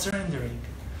he's not surrendering.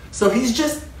 So he's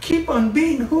just keep on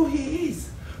being who he is.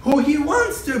 Who he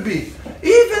wants to be.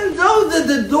 Even though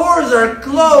the doors are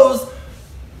closed,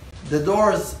 the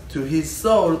doors to his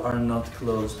soul are not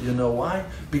closed. You know why?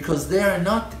 Because they are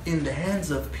not in the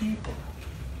hands of people.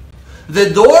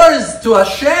 The doors to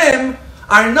Hashem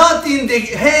are not in the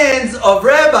hands of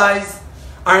rabbis,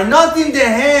 are not in the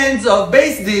hands of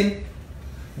Beis Din.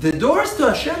 The doors to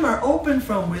Hashem are open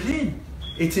from within.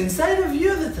 It's inside of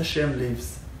you that Hashem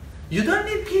lives. You don't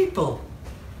need people.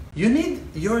 You need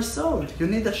your soul. You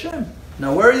need Hashem.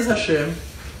 Now where is Hashem?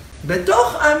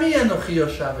 Betoch ami anochi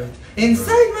yoshavet.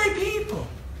 Inside my people.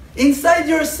 Inside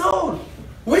your soul.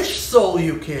 Which soul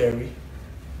you carry?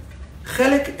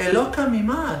 Chelek Eloka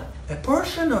mimal. A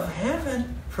portion of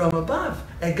heaven from above.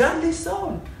 A godly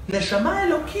soul. Neshama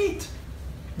Elokit.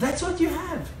 That's what you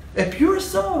have. A pure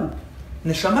soul.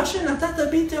 Neshama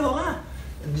shenatata bi tehora.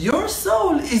 Your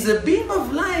soul is a beam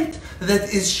of light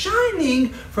that is shining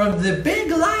from the big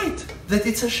light that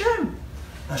it's Hashem.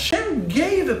 Hashem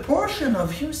gave a portion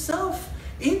of Himself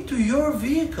into your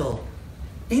vehicle,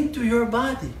 into your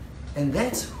body. And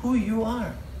that's who you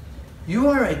are. You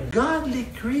are a godly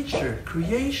creature,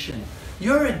 creation.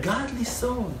 You're a godly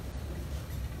soul.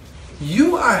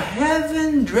 You are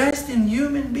heaven dressed in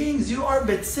human beings. You are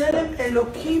B'Tselem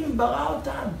Elokim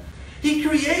Bara'otam. He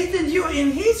created you in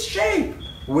His shape.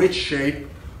 Which shape?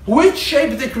 Which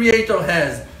shape the Creator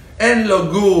has? En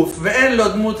lo guf, ve'en lo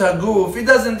dmut haguf. He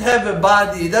doesn't have a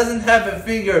body, he doesn't have a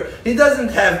figure, he doesn't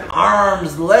have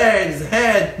arms, legs,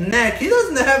 head, neck. He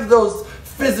doesn't have those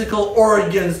physical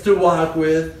organs to walk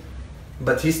with.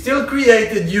 But He still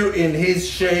created you in His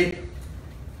shape.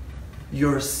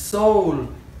 Your soul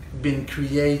been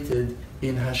created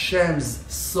in Hashem's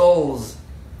soul's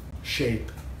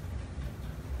shape.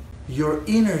 Your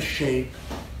inner shape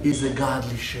is a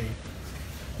godly shape.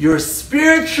 Your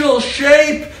spiritual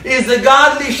shape is a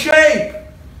godly shape.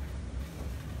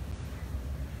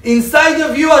 Inside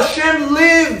of you, Hashem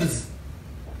lives.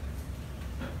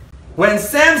 When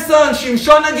Samson,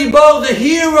 Shimshon HaGibor, the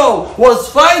hero, was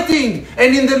fighting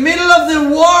and in the middle of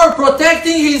the war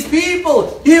protecting his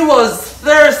people, he was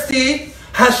thirsty.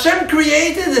 Hashem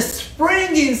created a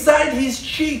spring inside his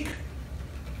cheek.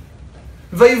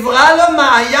 Vayivra lo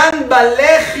ma'ayan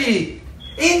balechi.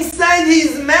 Inside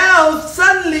his mouth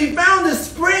suddenly found a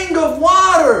spring of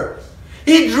water.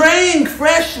 He drank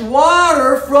fresh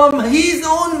water from his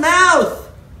own mouth.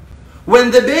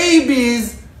 When the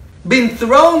babies been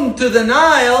thrown to the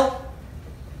Nile,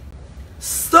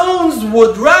 stones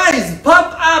would rise,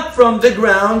 pop up from the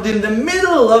ground in the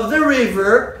middle of the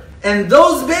river, and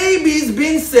those babies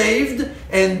being saved,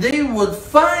 and they would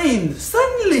find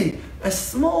suddenly a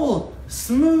small,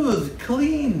 smooth,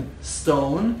 clean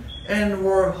stone, and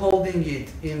were holding it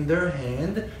in their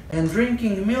hand and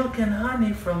drinking milk and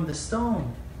honey from the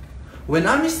stone. When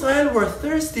Am Yisrael were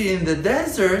thirsty in the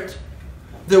desert,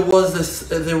 there was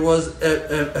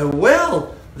a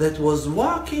well that was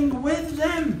walking with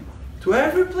them to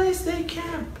every place they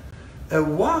camp. A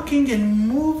walking and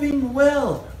moving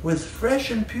well with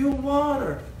fresh and pure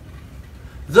water.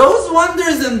 Those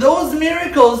wonders and those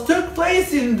miracles took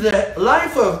place in the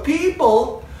life of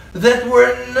people that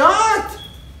were not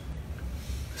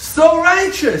so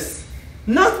righteous.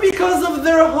 Not because of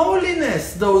their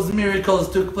holiness those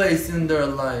miracles took place in their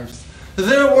lives.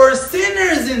 There were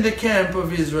sinners in the camp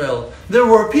of Israel. There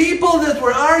were people that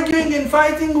were arguing and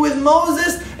fighting with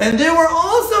Moses, and they were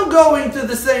also going to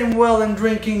the same well and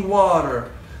drinking water.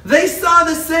 They saw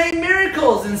the same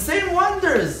miracles and same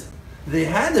wonders. They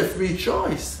had a free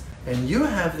choice, and you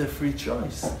have the free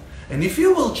choice. And if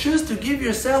you will choose to give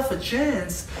yourself a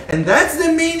chance, and that's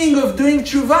the meaning of doing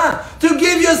tshuva, to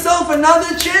give yourself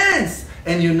another chance.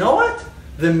 And you know what?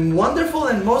 The wonderful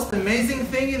and most amazing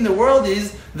thing in the world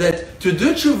is that to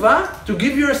do tshuva, to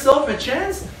give yourself a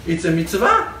chance, it's a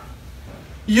mitzvah.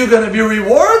 You're going to be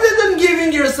rewarded on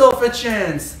giving yourself a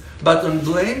chance. But on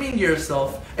blaming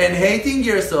yourself and hating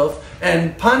yourself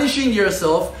and punishing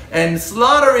yourself and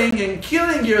slaughtering and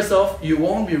killing yourself, you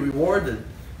won't be rewarded.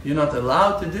 You're not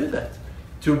allowed to do that.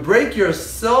 To break your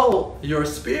soul, your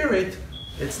spirit,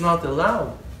 it's not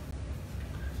allowed.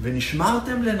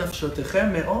 ונשמרתם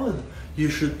לנפשותיכם מאוד. You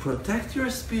should protect your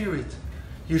spirit.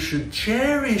 You should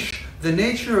cherish the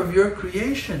nature of your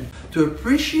creation, to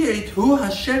appreciate who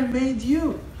Hashem made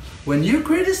you. When you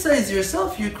criticize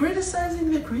yourself, you're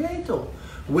criticizing the Creator.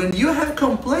 When you have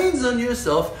complaints on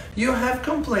yourself, you have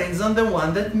complaints on the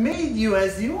one that made you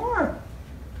as you are.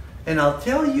 And I'll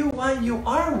tell you why you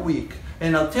are weak.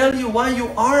 And I'll tell you why you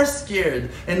are scared.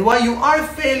 And why you are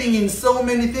failing in so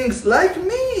many things. Like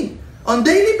me. On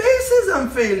daily basis I'm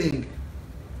failing.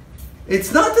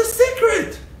 It's not a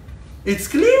secret. It's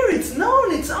clear, it's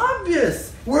known, it's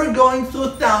obvious. We're going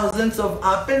through thousands of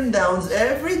up and downs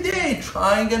every day,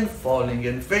 trying and falling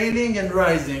and failing and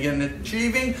rising and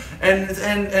achieving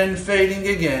and failing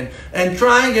again. And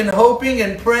trying and hoping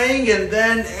and praying and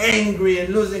then angry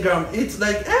and losing ground. It's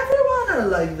like everyone are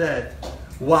like that.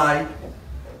 Why?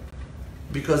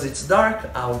 Because it's dark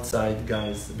outside,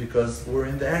 guys. Because we're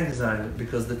in the exile.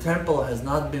 Because the temple has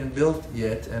not been built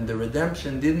yet. And the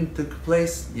redemption didn't take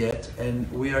place yet. And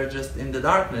we are just in the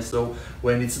darkness. So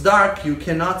when it's dark, you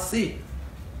cannot see.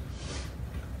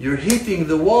 You're hitting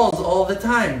the walls all the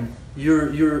time.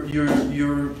 You're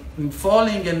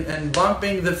falling and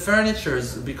bumping the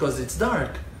furnitures because it's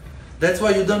dark. That's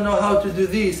why you don't know how to do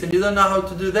this and you don't know how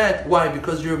to do that. Why?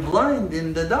 Because you're blind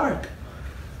in the dark.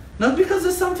 Not because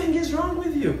there's something is wrong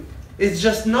with you. It's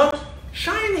just not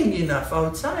shining enough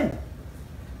outside.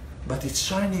 But it's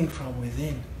shining from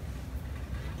within.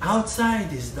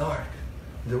 Outside is dark.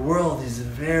 The world is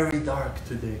very dark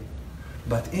today.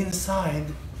 But inside,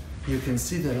 you can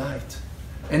see the light.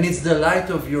 And it's the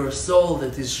light of your soul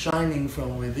that is shining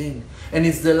from within. And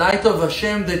it's the light of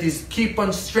Hashem that is keep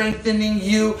on strengthening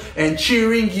you and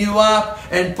cheering you up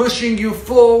and pushing you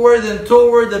forward and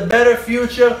toward a better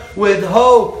future with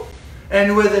hope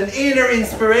and with an inner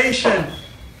inspiration,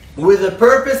 with a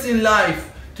purpose in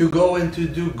life to go and to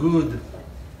do good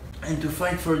and to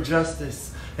fight for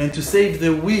justice and to save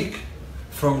the weak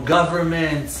from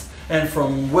governments and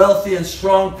from wealthy and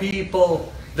strong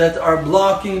people that are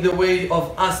blocking the way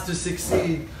of us to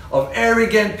succeed, of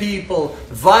arrogant people,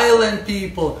 violent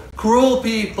people, cruel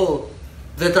people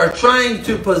that are trying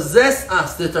to possess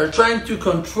us, that are trying to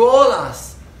control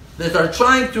us, that are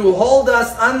trying to hold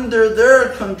us under their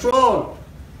control.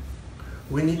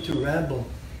 We need to rebel.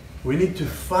 We need to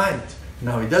fight.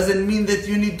 Now, it doesn't mean that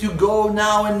you need to go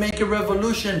now and make a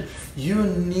revolution. You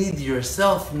need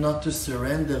yourself not to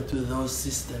surrender to those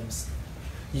systems.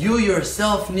 You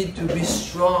yourself need to be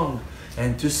strong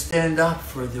and to stand up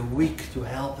for the weak, to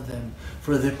help them,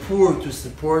 for the poor, to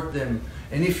support them.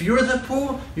 And if you're the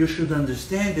poor, you should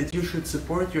understand that you should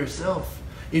support yourself.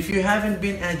 If you haven't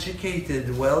been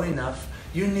educated well enough,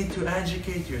 you need to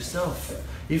educate yourself.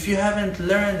 If you haven't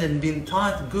learned and been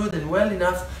taught good and well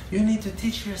enough, you need to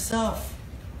teach yourself.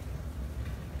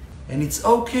 And it's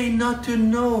okay not to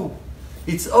know.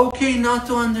 It's okay not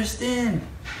to understand.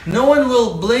 No one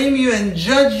will blame you and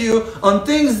judge you on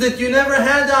things that you never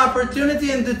had the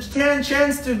opportunity and the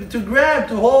chance to grab,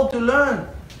 to hold, to learn.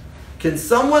 Can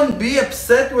someone be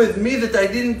upset with me that I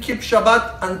didn't keep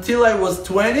Shabbat until I was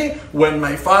 20, when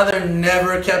my father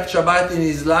never kept Shabbat in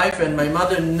his life and my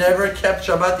mother never kept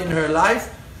Shabbat in her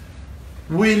life?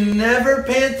 We never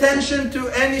pay attention to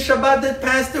any Shabbat that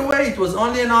passed away. It was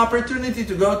only an opportunity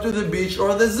to go to the beach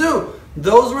or the zoo.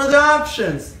 Those were the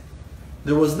options.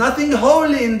 There was nothing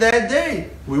holy in that day.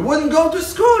 We wouldn't go to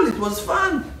school. It was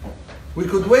fun. We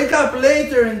could wake up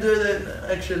later and do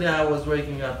the... Actually, I was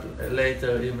waking up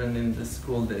later even in the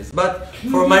school days. But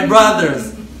for my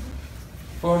brothers,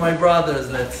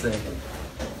 let's say.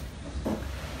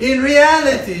 In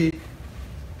reality,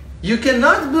 you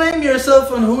cannot blame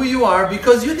yourself on who you are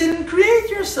because you didn't create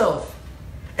yourself.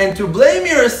 And to blame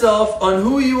yourself on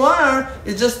who you are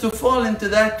is just to fall into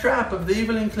that trap of the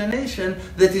evil inclination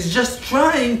that is just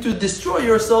trying to destroy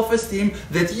your self-esteem,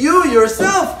 that you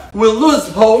yourself will lose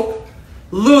hope,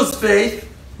 lose faith,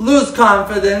 lose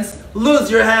confidence,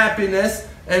 lose your happiness,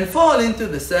 and fall into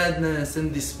the sadness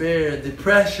and despair,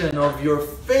 depression of your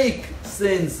fake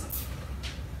sins.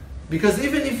 Because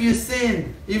even if you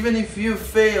sin, even if you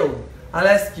failed, I'll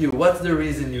ask you, what's the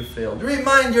reason you failed?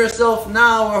 Remind yourself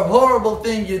now a horrible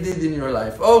thing you did in your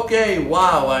life. Okay,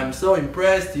 wow, I'm so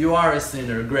impressed, you are a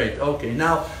sinner, great. Okay,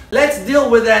 now let's deal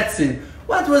with that sin.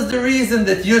 What was the reason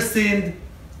that you sinned?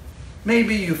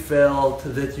 Maybe you felt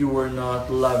that you were not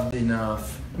loved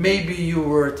enough. Maybe you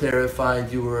were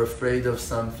terrified, you were afraid of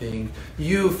something.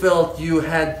 You felt you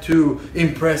had to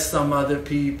impress some other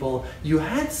people. You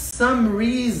had some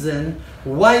reason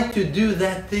why to do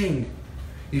that thing.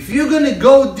 If you're going to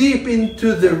go deep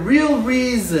into the real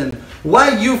reason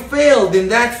why you failed in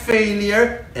that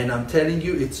failure, and I'm telling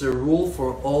you, it's a rule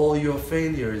for all your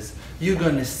failures, you're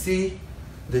going to see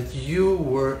that you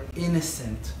were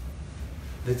innocent.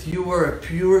 That you were a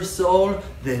pure soul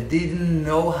that didn't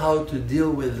know how to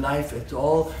deal with life at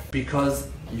all because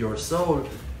your soul,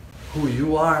 who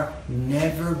you are,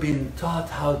 never been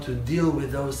taught how to deal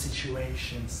with those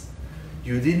situations.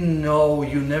 You didn't know,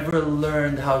 you never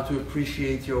learned how to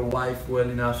appreciate your wife well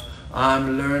enough.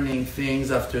 I'm learning things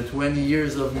after 20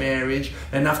 years of marriage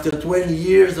and after 20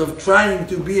 years of trying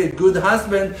to be a good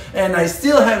husband, and I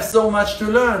still have so much to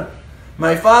learn.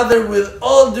 My father, with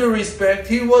all due respect,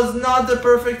 he was not the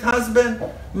perfect husband.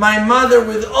 My mother,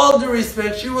 with all due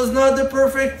respect, she was not the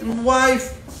perfect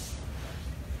wife.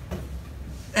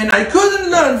 And I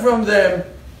couldn't learn from them.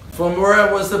 From where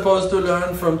I was supposed to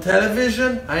learn, from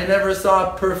television. I never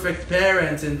saw perfect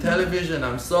parents in television,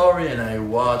 I'm sorry, and I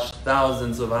watched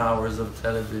thousands of hours of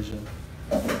television.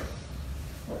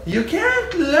 You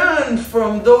can't learn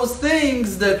from those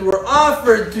things that were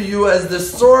offered to you as the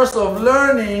source of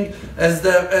learning, as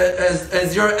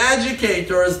your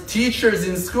educators, teachers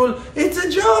in school. It's a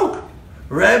joke.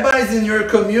 Rabbis in your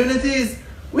communities,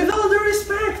 with all due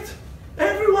respect,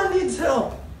 everyone needs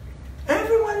help.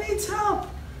 Everyone needs help.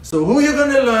 So who are you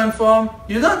going to learn from?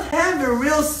 You don't have a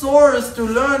real source to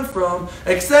learn from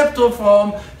except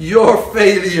from your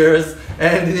failures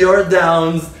and your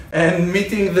downs and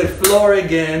meeting the floor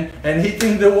again and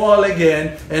hitting the wall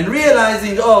again and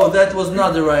realizing, oh, that was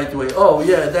not the right way. Oh,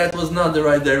 yeah, that was not the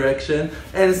right direction.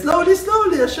 And slowly,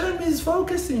 slowly, Hashem is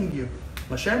focusing you.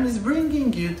 Hashem is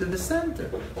bringing you to the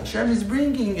center. Hashem is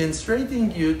bringing and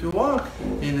straightening you to walk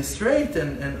in a straight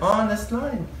and honest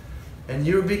line. And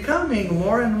you're becoming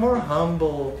more and more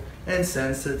humble and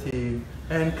sensitive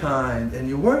and kind. And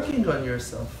you're working on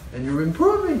yourself. And you're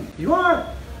improving. You are.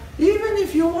 Even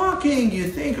if you're walking, you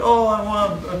think, oh,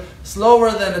 I'm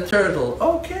slower than a turtle.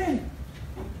 Okay.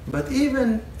 But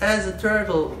even as a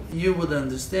turtle, you would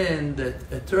understand that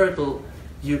a turtle,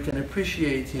 you can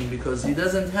appreciate him because he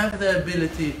doesn't have the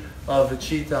ability of a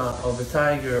cheetah, of a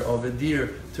tiger, of a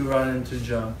deer to run and to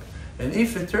jump. And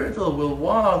if a turtle will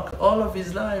walk all of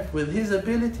his life with his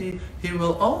ability, he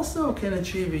will also can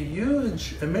achieve a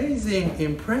huge, amazing,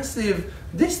 impressive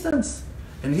distance.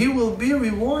 And he will be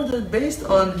rewarded based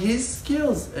on his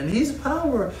skills and his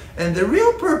power and the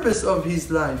real purpose of his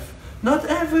life. Not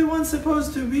everyone's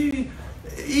supposed to be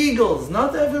eagles.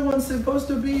 Not everyone's supposed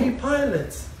to be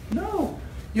pilots. No.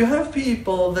 You have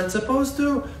people that's supposed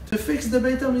to fix the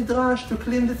Beit HaMidrash, to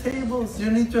clean the tables.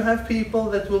 You need to have people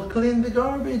that will clean the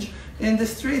garbage in the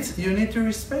streets. You need to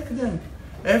respect them.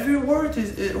 Every work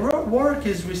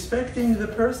is respecting the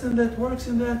person that works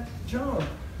in that job.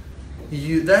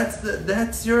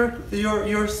 Those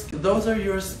are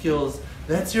your skills.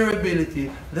 That's your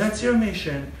ability. That's your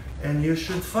mission. And you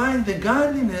should find the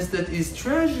godliness that is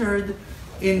treasured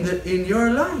in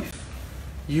your life.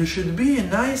 You should be a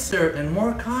nicer and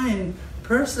more kind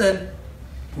person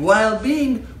while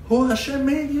being who Hashem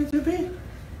made you to be.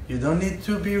 You don't need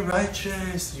to be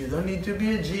righteous. You don't need to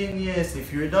be a genius.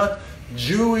 If you're not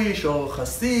Jewish or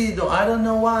Hasid or I don't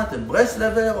know what, a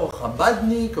Breslever or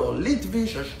Chabadnik or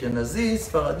Litvish, Ashkenazi,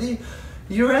 Sfaradi,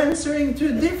 you're answering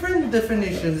to different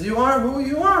definitions. You are who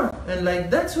you are. And like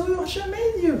that's who Hashem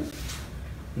made you.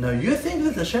 Now you think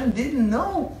that Hashem didn't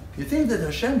know. You think that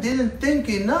Hashem didn't think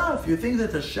enough. You think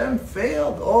that Hashem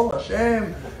failed. Oh,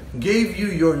 Hashem gave you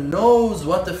your nose.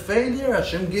 What a failure.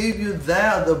 Hashem gave you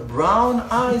the brown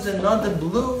eyes and not the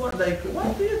blue one. Like,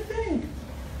 what do you think?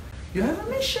 You have a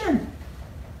mission.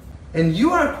 And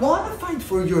you are qualified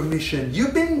for your mission.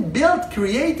 You've been built,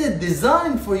 created,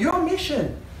 designed for your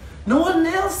mission. No one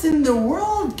else in the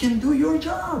world can do your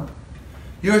job.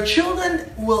 Your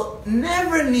children will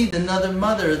never need another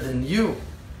mother than you.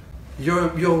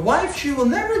 Your wife, she will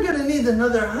never gonna need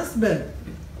another husband.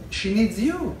 She needs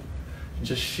you.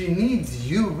 Just she needs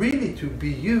you really to be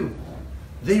you.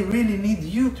 They really need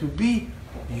you to be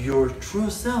your true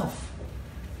self.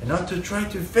 And not to try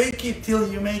to fake it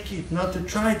till you make it. Not to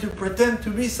try to pretend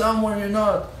to be someone you're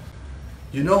not.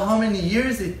 You know how many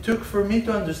years it took for me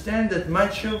to understand that my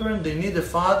children, they need a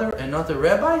father and not a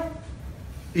rabbi?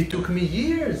 It took me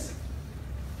years.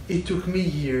 It took me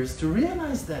years to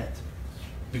realize that.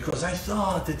 Because I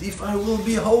thought that if I will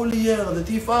be holier, that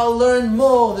if I'll learn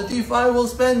more, that if I will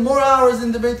spend more hours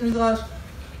in the Beit Midrash,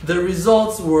 the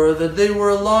results were that they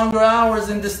were longer hours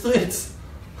in the streets.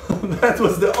 That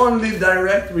was the only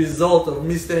direct result of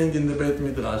me staying in the Beit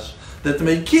Midrash. That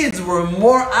my kids were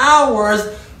more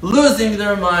hours losing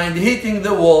their mind, hitting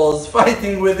the walls,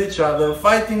 fighting with each other,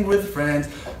 fighting with friends,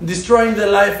 destroying the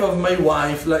life of my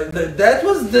wife. Like that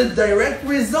was the direct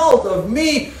result of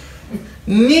me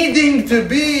needing to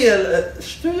be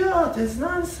shtuyot. It's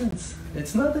nonsense.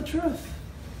 It's not the truth.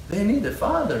 They need a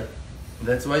father.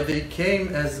 That's why they came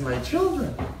as my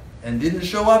children and didn't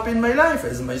show up in my life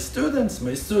as my students.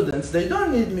 My students, they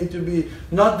don't need me to be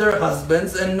not their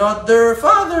husbands and not their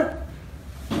father.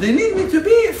 They need me to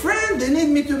be a friend. They need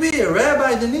me to be a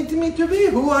rabbi. They need me to be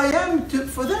who I am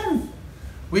for them.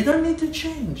 We don't need to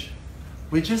change.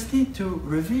 We just need to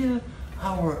reveal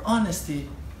our honesty,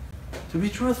 to be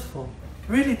truthful,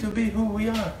 really to be who we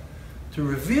are, to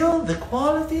reveal the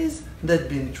qualities that have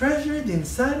been treasured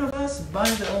inside of us by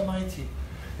the Almighty,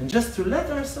 and just to let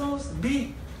ourselves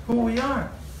be who we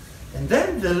are. And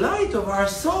then the light of our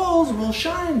souls will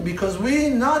shine, because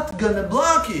we're not gonna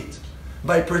block it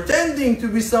by pretending to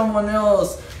be someone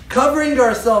else, covering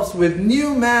ourselves with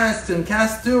new masks and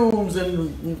costumes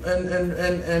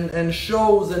and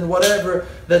shows and whatever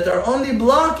that are only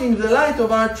blocking the light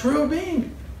of our true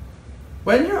being.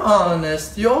 When you're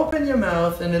honest, you open your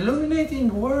mouth and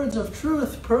illuminating words of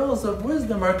truth, pearls of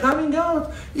wisdom are coming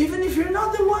out, even if you're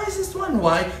not the wisest one.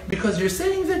 Why? Because you're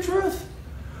saying the truth.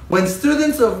 When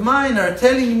students of mine are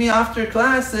telling me after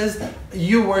classes,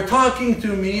 you were talking to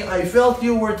me, I felt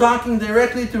you were talking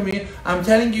directly to me, I'm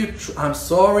telling you, I'm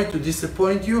sorry to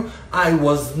disappoint you, I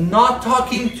was not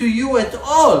talking to you at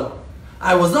all.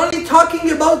 I was only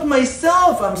talking about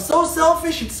myself. I'm so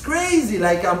selfish, it's crazy.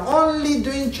 Like I'm only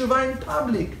doing tshuva in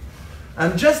public.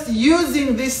 I'm just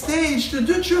using this stage to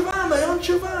do tshuva, my own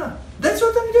tshuva. That's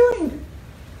what I'm doing.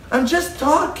 I'm just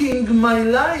talking my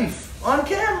life on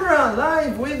camera,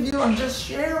 live with you. I'm just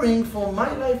sharing for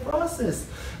my life process.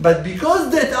 But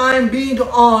because that I'm being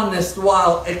honest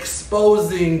while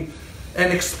exposing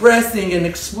and expressing and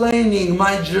explaining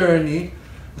my journey,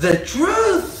 the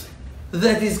truth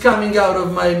that is coming out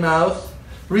of my mouth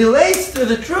relates to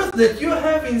the truth that you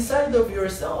have inside of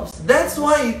yourselves. That's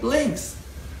why it links.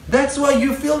 That's why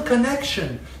you feel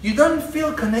connection. You don't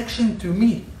feel connection to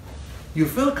me. You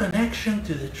feel connection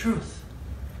to the truth.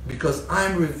 Because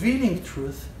I'm revealing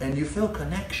truth and you feel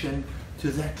connection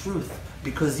to that truth.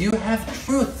 Because you have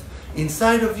truth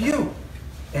inside of you.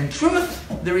 And truth,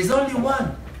 there is only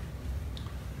one.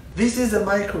 This is a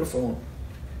microphone.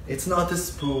 It's not a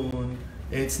spoon.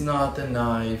 It's not a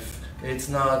knife, it's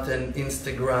not an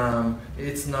Instagram,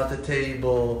 it's not a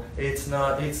table, it's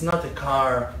not a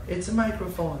car, it's a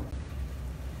microphone.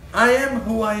 I am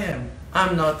who I am.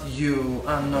 I'm not you,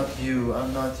 I'm not you,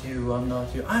 I'm not you, I'm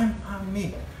not you. I'm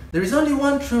me. There is only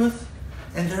one truth,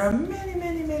 and there are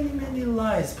many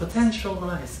lies, potential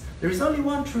lies. There is only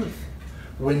one truth.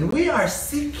 When we are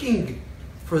seeking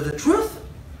for the truth,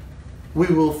 we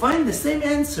will find the same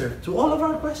answer to all of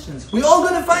our questions. We're all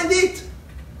gonna find it.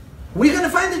 We're going to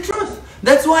find the truth.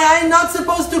 That's why I'm not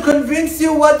supposed to convince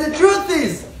you what the truth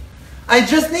is. I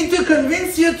just need to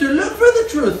convince you to look for the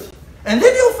truth. And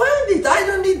then you'll find it. I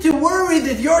don't need to worry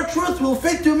that your truth will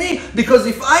fit to me. Because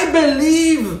if I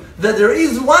believe that there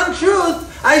is one truth,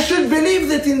 I should believe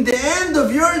that in the end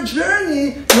of your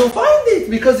journey, you'll find it.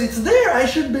 Because it's there. I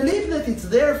should believe that it's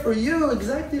there for you.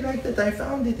 Exactly like that I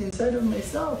found it inside of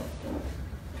myself.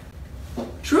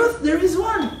 Truth, there is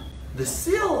one. The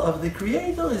seal of the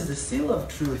Creator is the seal of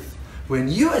truth. When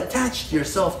you attached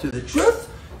yourself to the truth,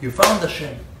 you found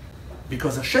Hashem.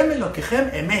 Because Hashem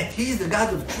Elokechem Emet, He is the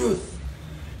God of truth.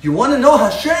 You want to know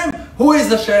Hashem? Who is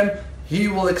Hashem? He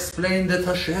will explain that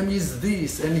Hashem is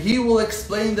this, and He will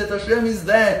explain that Hashem is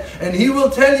that, and He will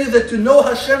tell you that to know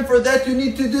Hashem for that you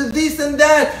need to do this and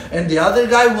that, and the other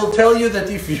guy will tell you that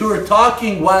if you're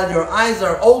talking while your eyes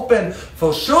are open,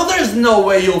 for sure there's no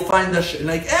way you'll find Hashem.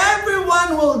 Like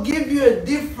everyone will give you a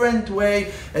different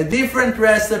way, a different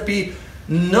recipe.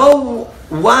 No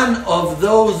one of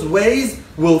those ways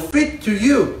will fit to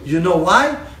you. You know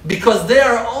why? Because they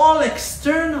are all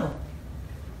external.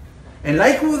 And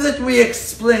like that we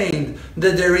explained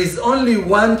that there is only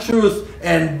one truth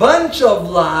and bunch of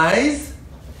lies,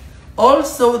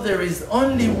 also there is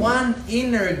only one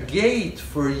inner gate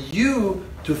for you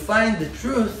to find the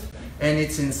truth, and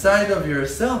it's inside of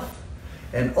yourself.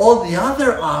 And all the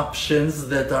other options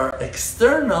that are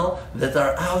external, that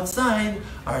are outside,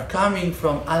 are coming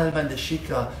from Alma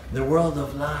Deshika, the world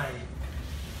of lie.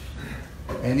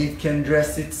 And it can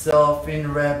dress itself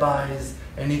in rabbis,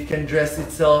 and it can dress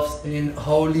itself in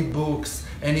holy books,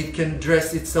 and it can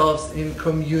dress itself in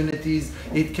communities,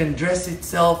 it can dress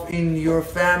itself in your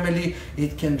family,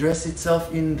 it can dress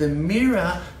itself in the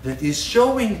mirror that is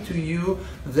showing to you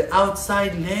the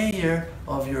outside layer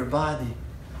of your body.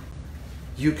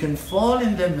 You can fall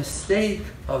in the mistake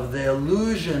of the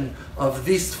illusion of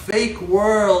this fake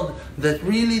world that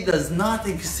really does not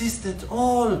exist at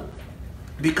all.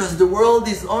 Because the world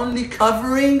is only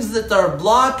coverings that are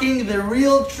blocking the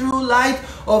real true light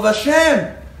of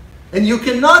Hashem. And you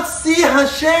cannot see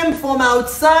Hashem from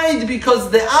outside because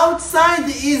the outside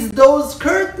is those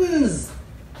curtains.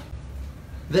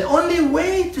 The only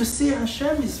way to see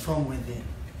Hashem is from within.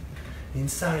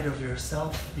 Inside of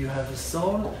yourself, you have a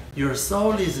soul. Your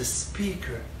soul is a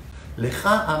speaker.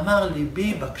 Lecha amar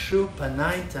libi bakshu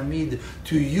panai tamid.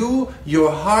 To you,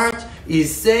 your heart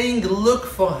is saying, look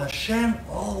for Hashem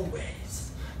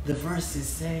always. The verse is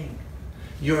saying,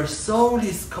 your soul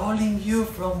is calling you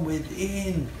from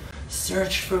within.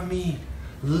 Search for me.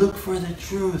 Look for the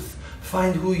truth.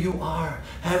 Find who you are.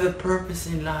 Have a purpose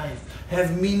in life.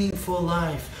 Have meaningful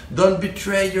life. Don't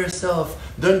betray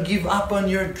yourself. Don't give up on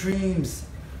your dreams.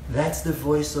 That's the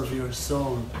voice of your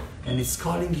soul. And it's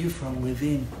calling you from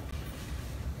within.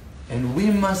 And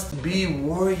we must be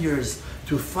warriors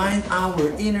to find our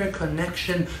inner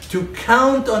connection, to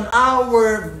count on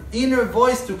our inner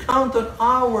voice, to count on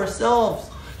ourselves,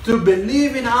 to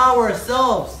believe in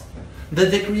ourselves,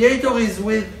 that the Creator is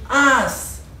with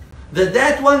us,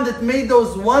 that one that made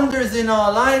those wonders in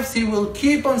our lives, He will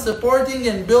keep on supporting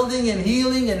and building and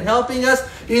healing and helping us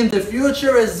in the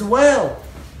future as well.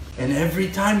 And every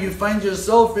time you find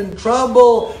yourself in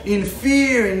trouble, in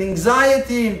fear, in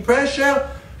anxiety, in pressure,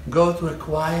 go to a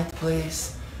quiet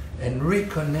place and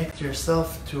reconnect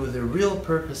yourself to the real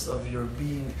purpose of your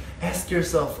being. Ask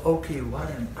yourself, okay, what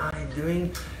am I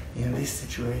doing in this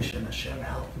situation? Hashem,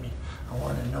 help me. I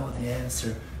want to know the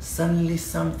answer. Suddenly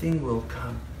something will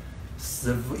come.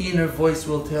 The inner voice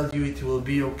will tell you it will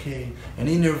be okay. An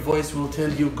inner voice will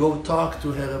tell you, go talk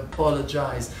to her,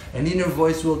 apologize. An inner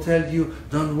voice will tell you,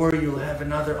 don't worry, you'll have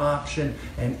another option.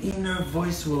 An inner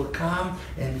voice will come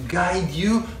and guide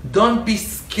you. Don't be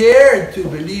scared to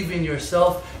believe in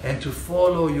yourself and to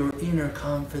follow your inner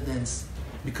confidence,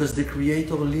 because the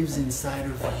Creator lives inside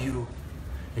of you.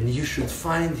 And you should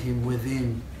find Him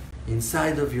within,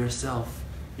 inside of yourself.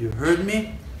 You heard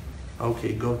me?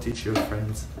 Okay, go teach your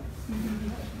friends.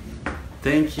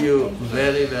 Thank you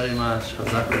very, very much.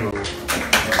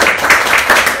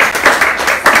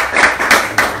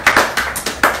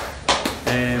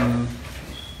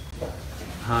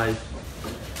 Hi.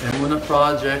 Emunah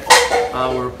Project,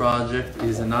 our project,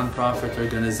 is a non-profit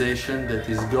organization that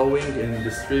is going and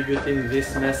distributing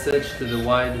this message to the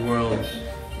wide world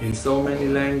in so many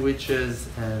languages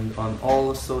and on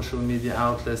all social media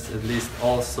outlets, at least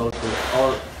all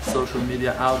social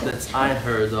media outlets I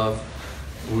heard of,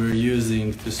 we're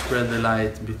using to spread the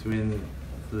light between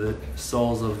the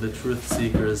souls of the truth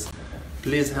seekers.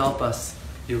 Please help us.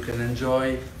 You can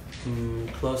enjoy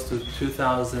close to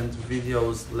 2,000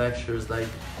 videos, lectures like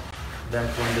that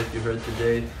one that you heard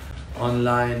today,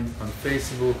 online, on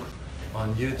Facebook,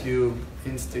 on YouTube,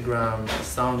 Instagram,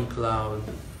 SoundCloud,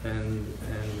 and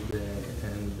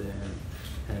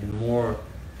more,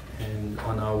 and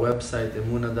on our website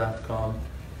emunah.com.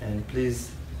 And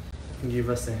please give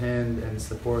us a hand and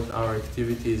support our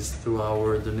activities through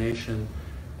our donation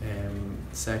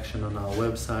section on our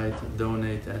website,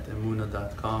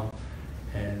 donate@emunah.com.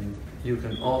 And you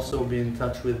can also be in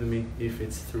touch with me if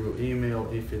it's through email,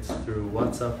 if it's through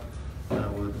WhatsApp. I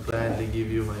would gladly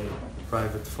give you my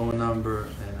private phone number,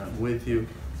 and I'm with you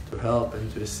to help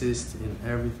and to assist in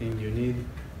everything you need,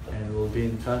 and we'll be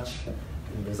in touch.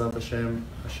 And B'ezrat Hashem,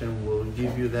 Hashem will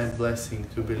give you that blessing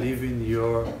to believe in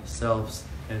yourselves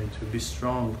and to be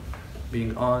strong,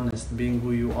 being honest, being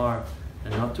who you are,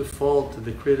 and not to fall to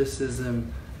the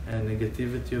criticism and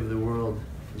negativity of the world.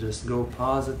 Just go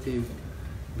positive,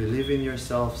 believe in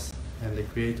yourselves, and the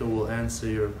Creator will answer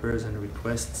your prayers and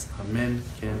requests. Amen.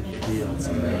 Can be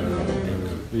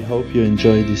answered. We hope you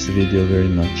enjoyed this video very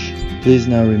much. Please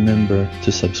now remember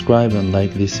to subscribe and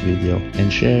like this video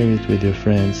and share it with your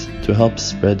friends to help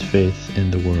spread faith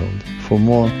in the world. For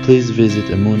more, please visit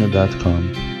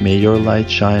Emunah.com. May your light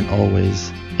shine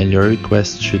always, and your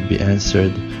requests should be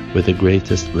answered with the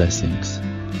greatest blessings.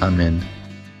 Amen.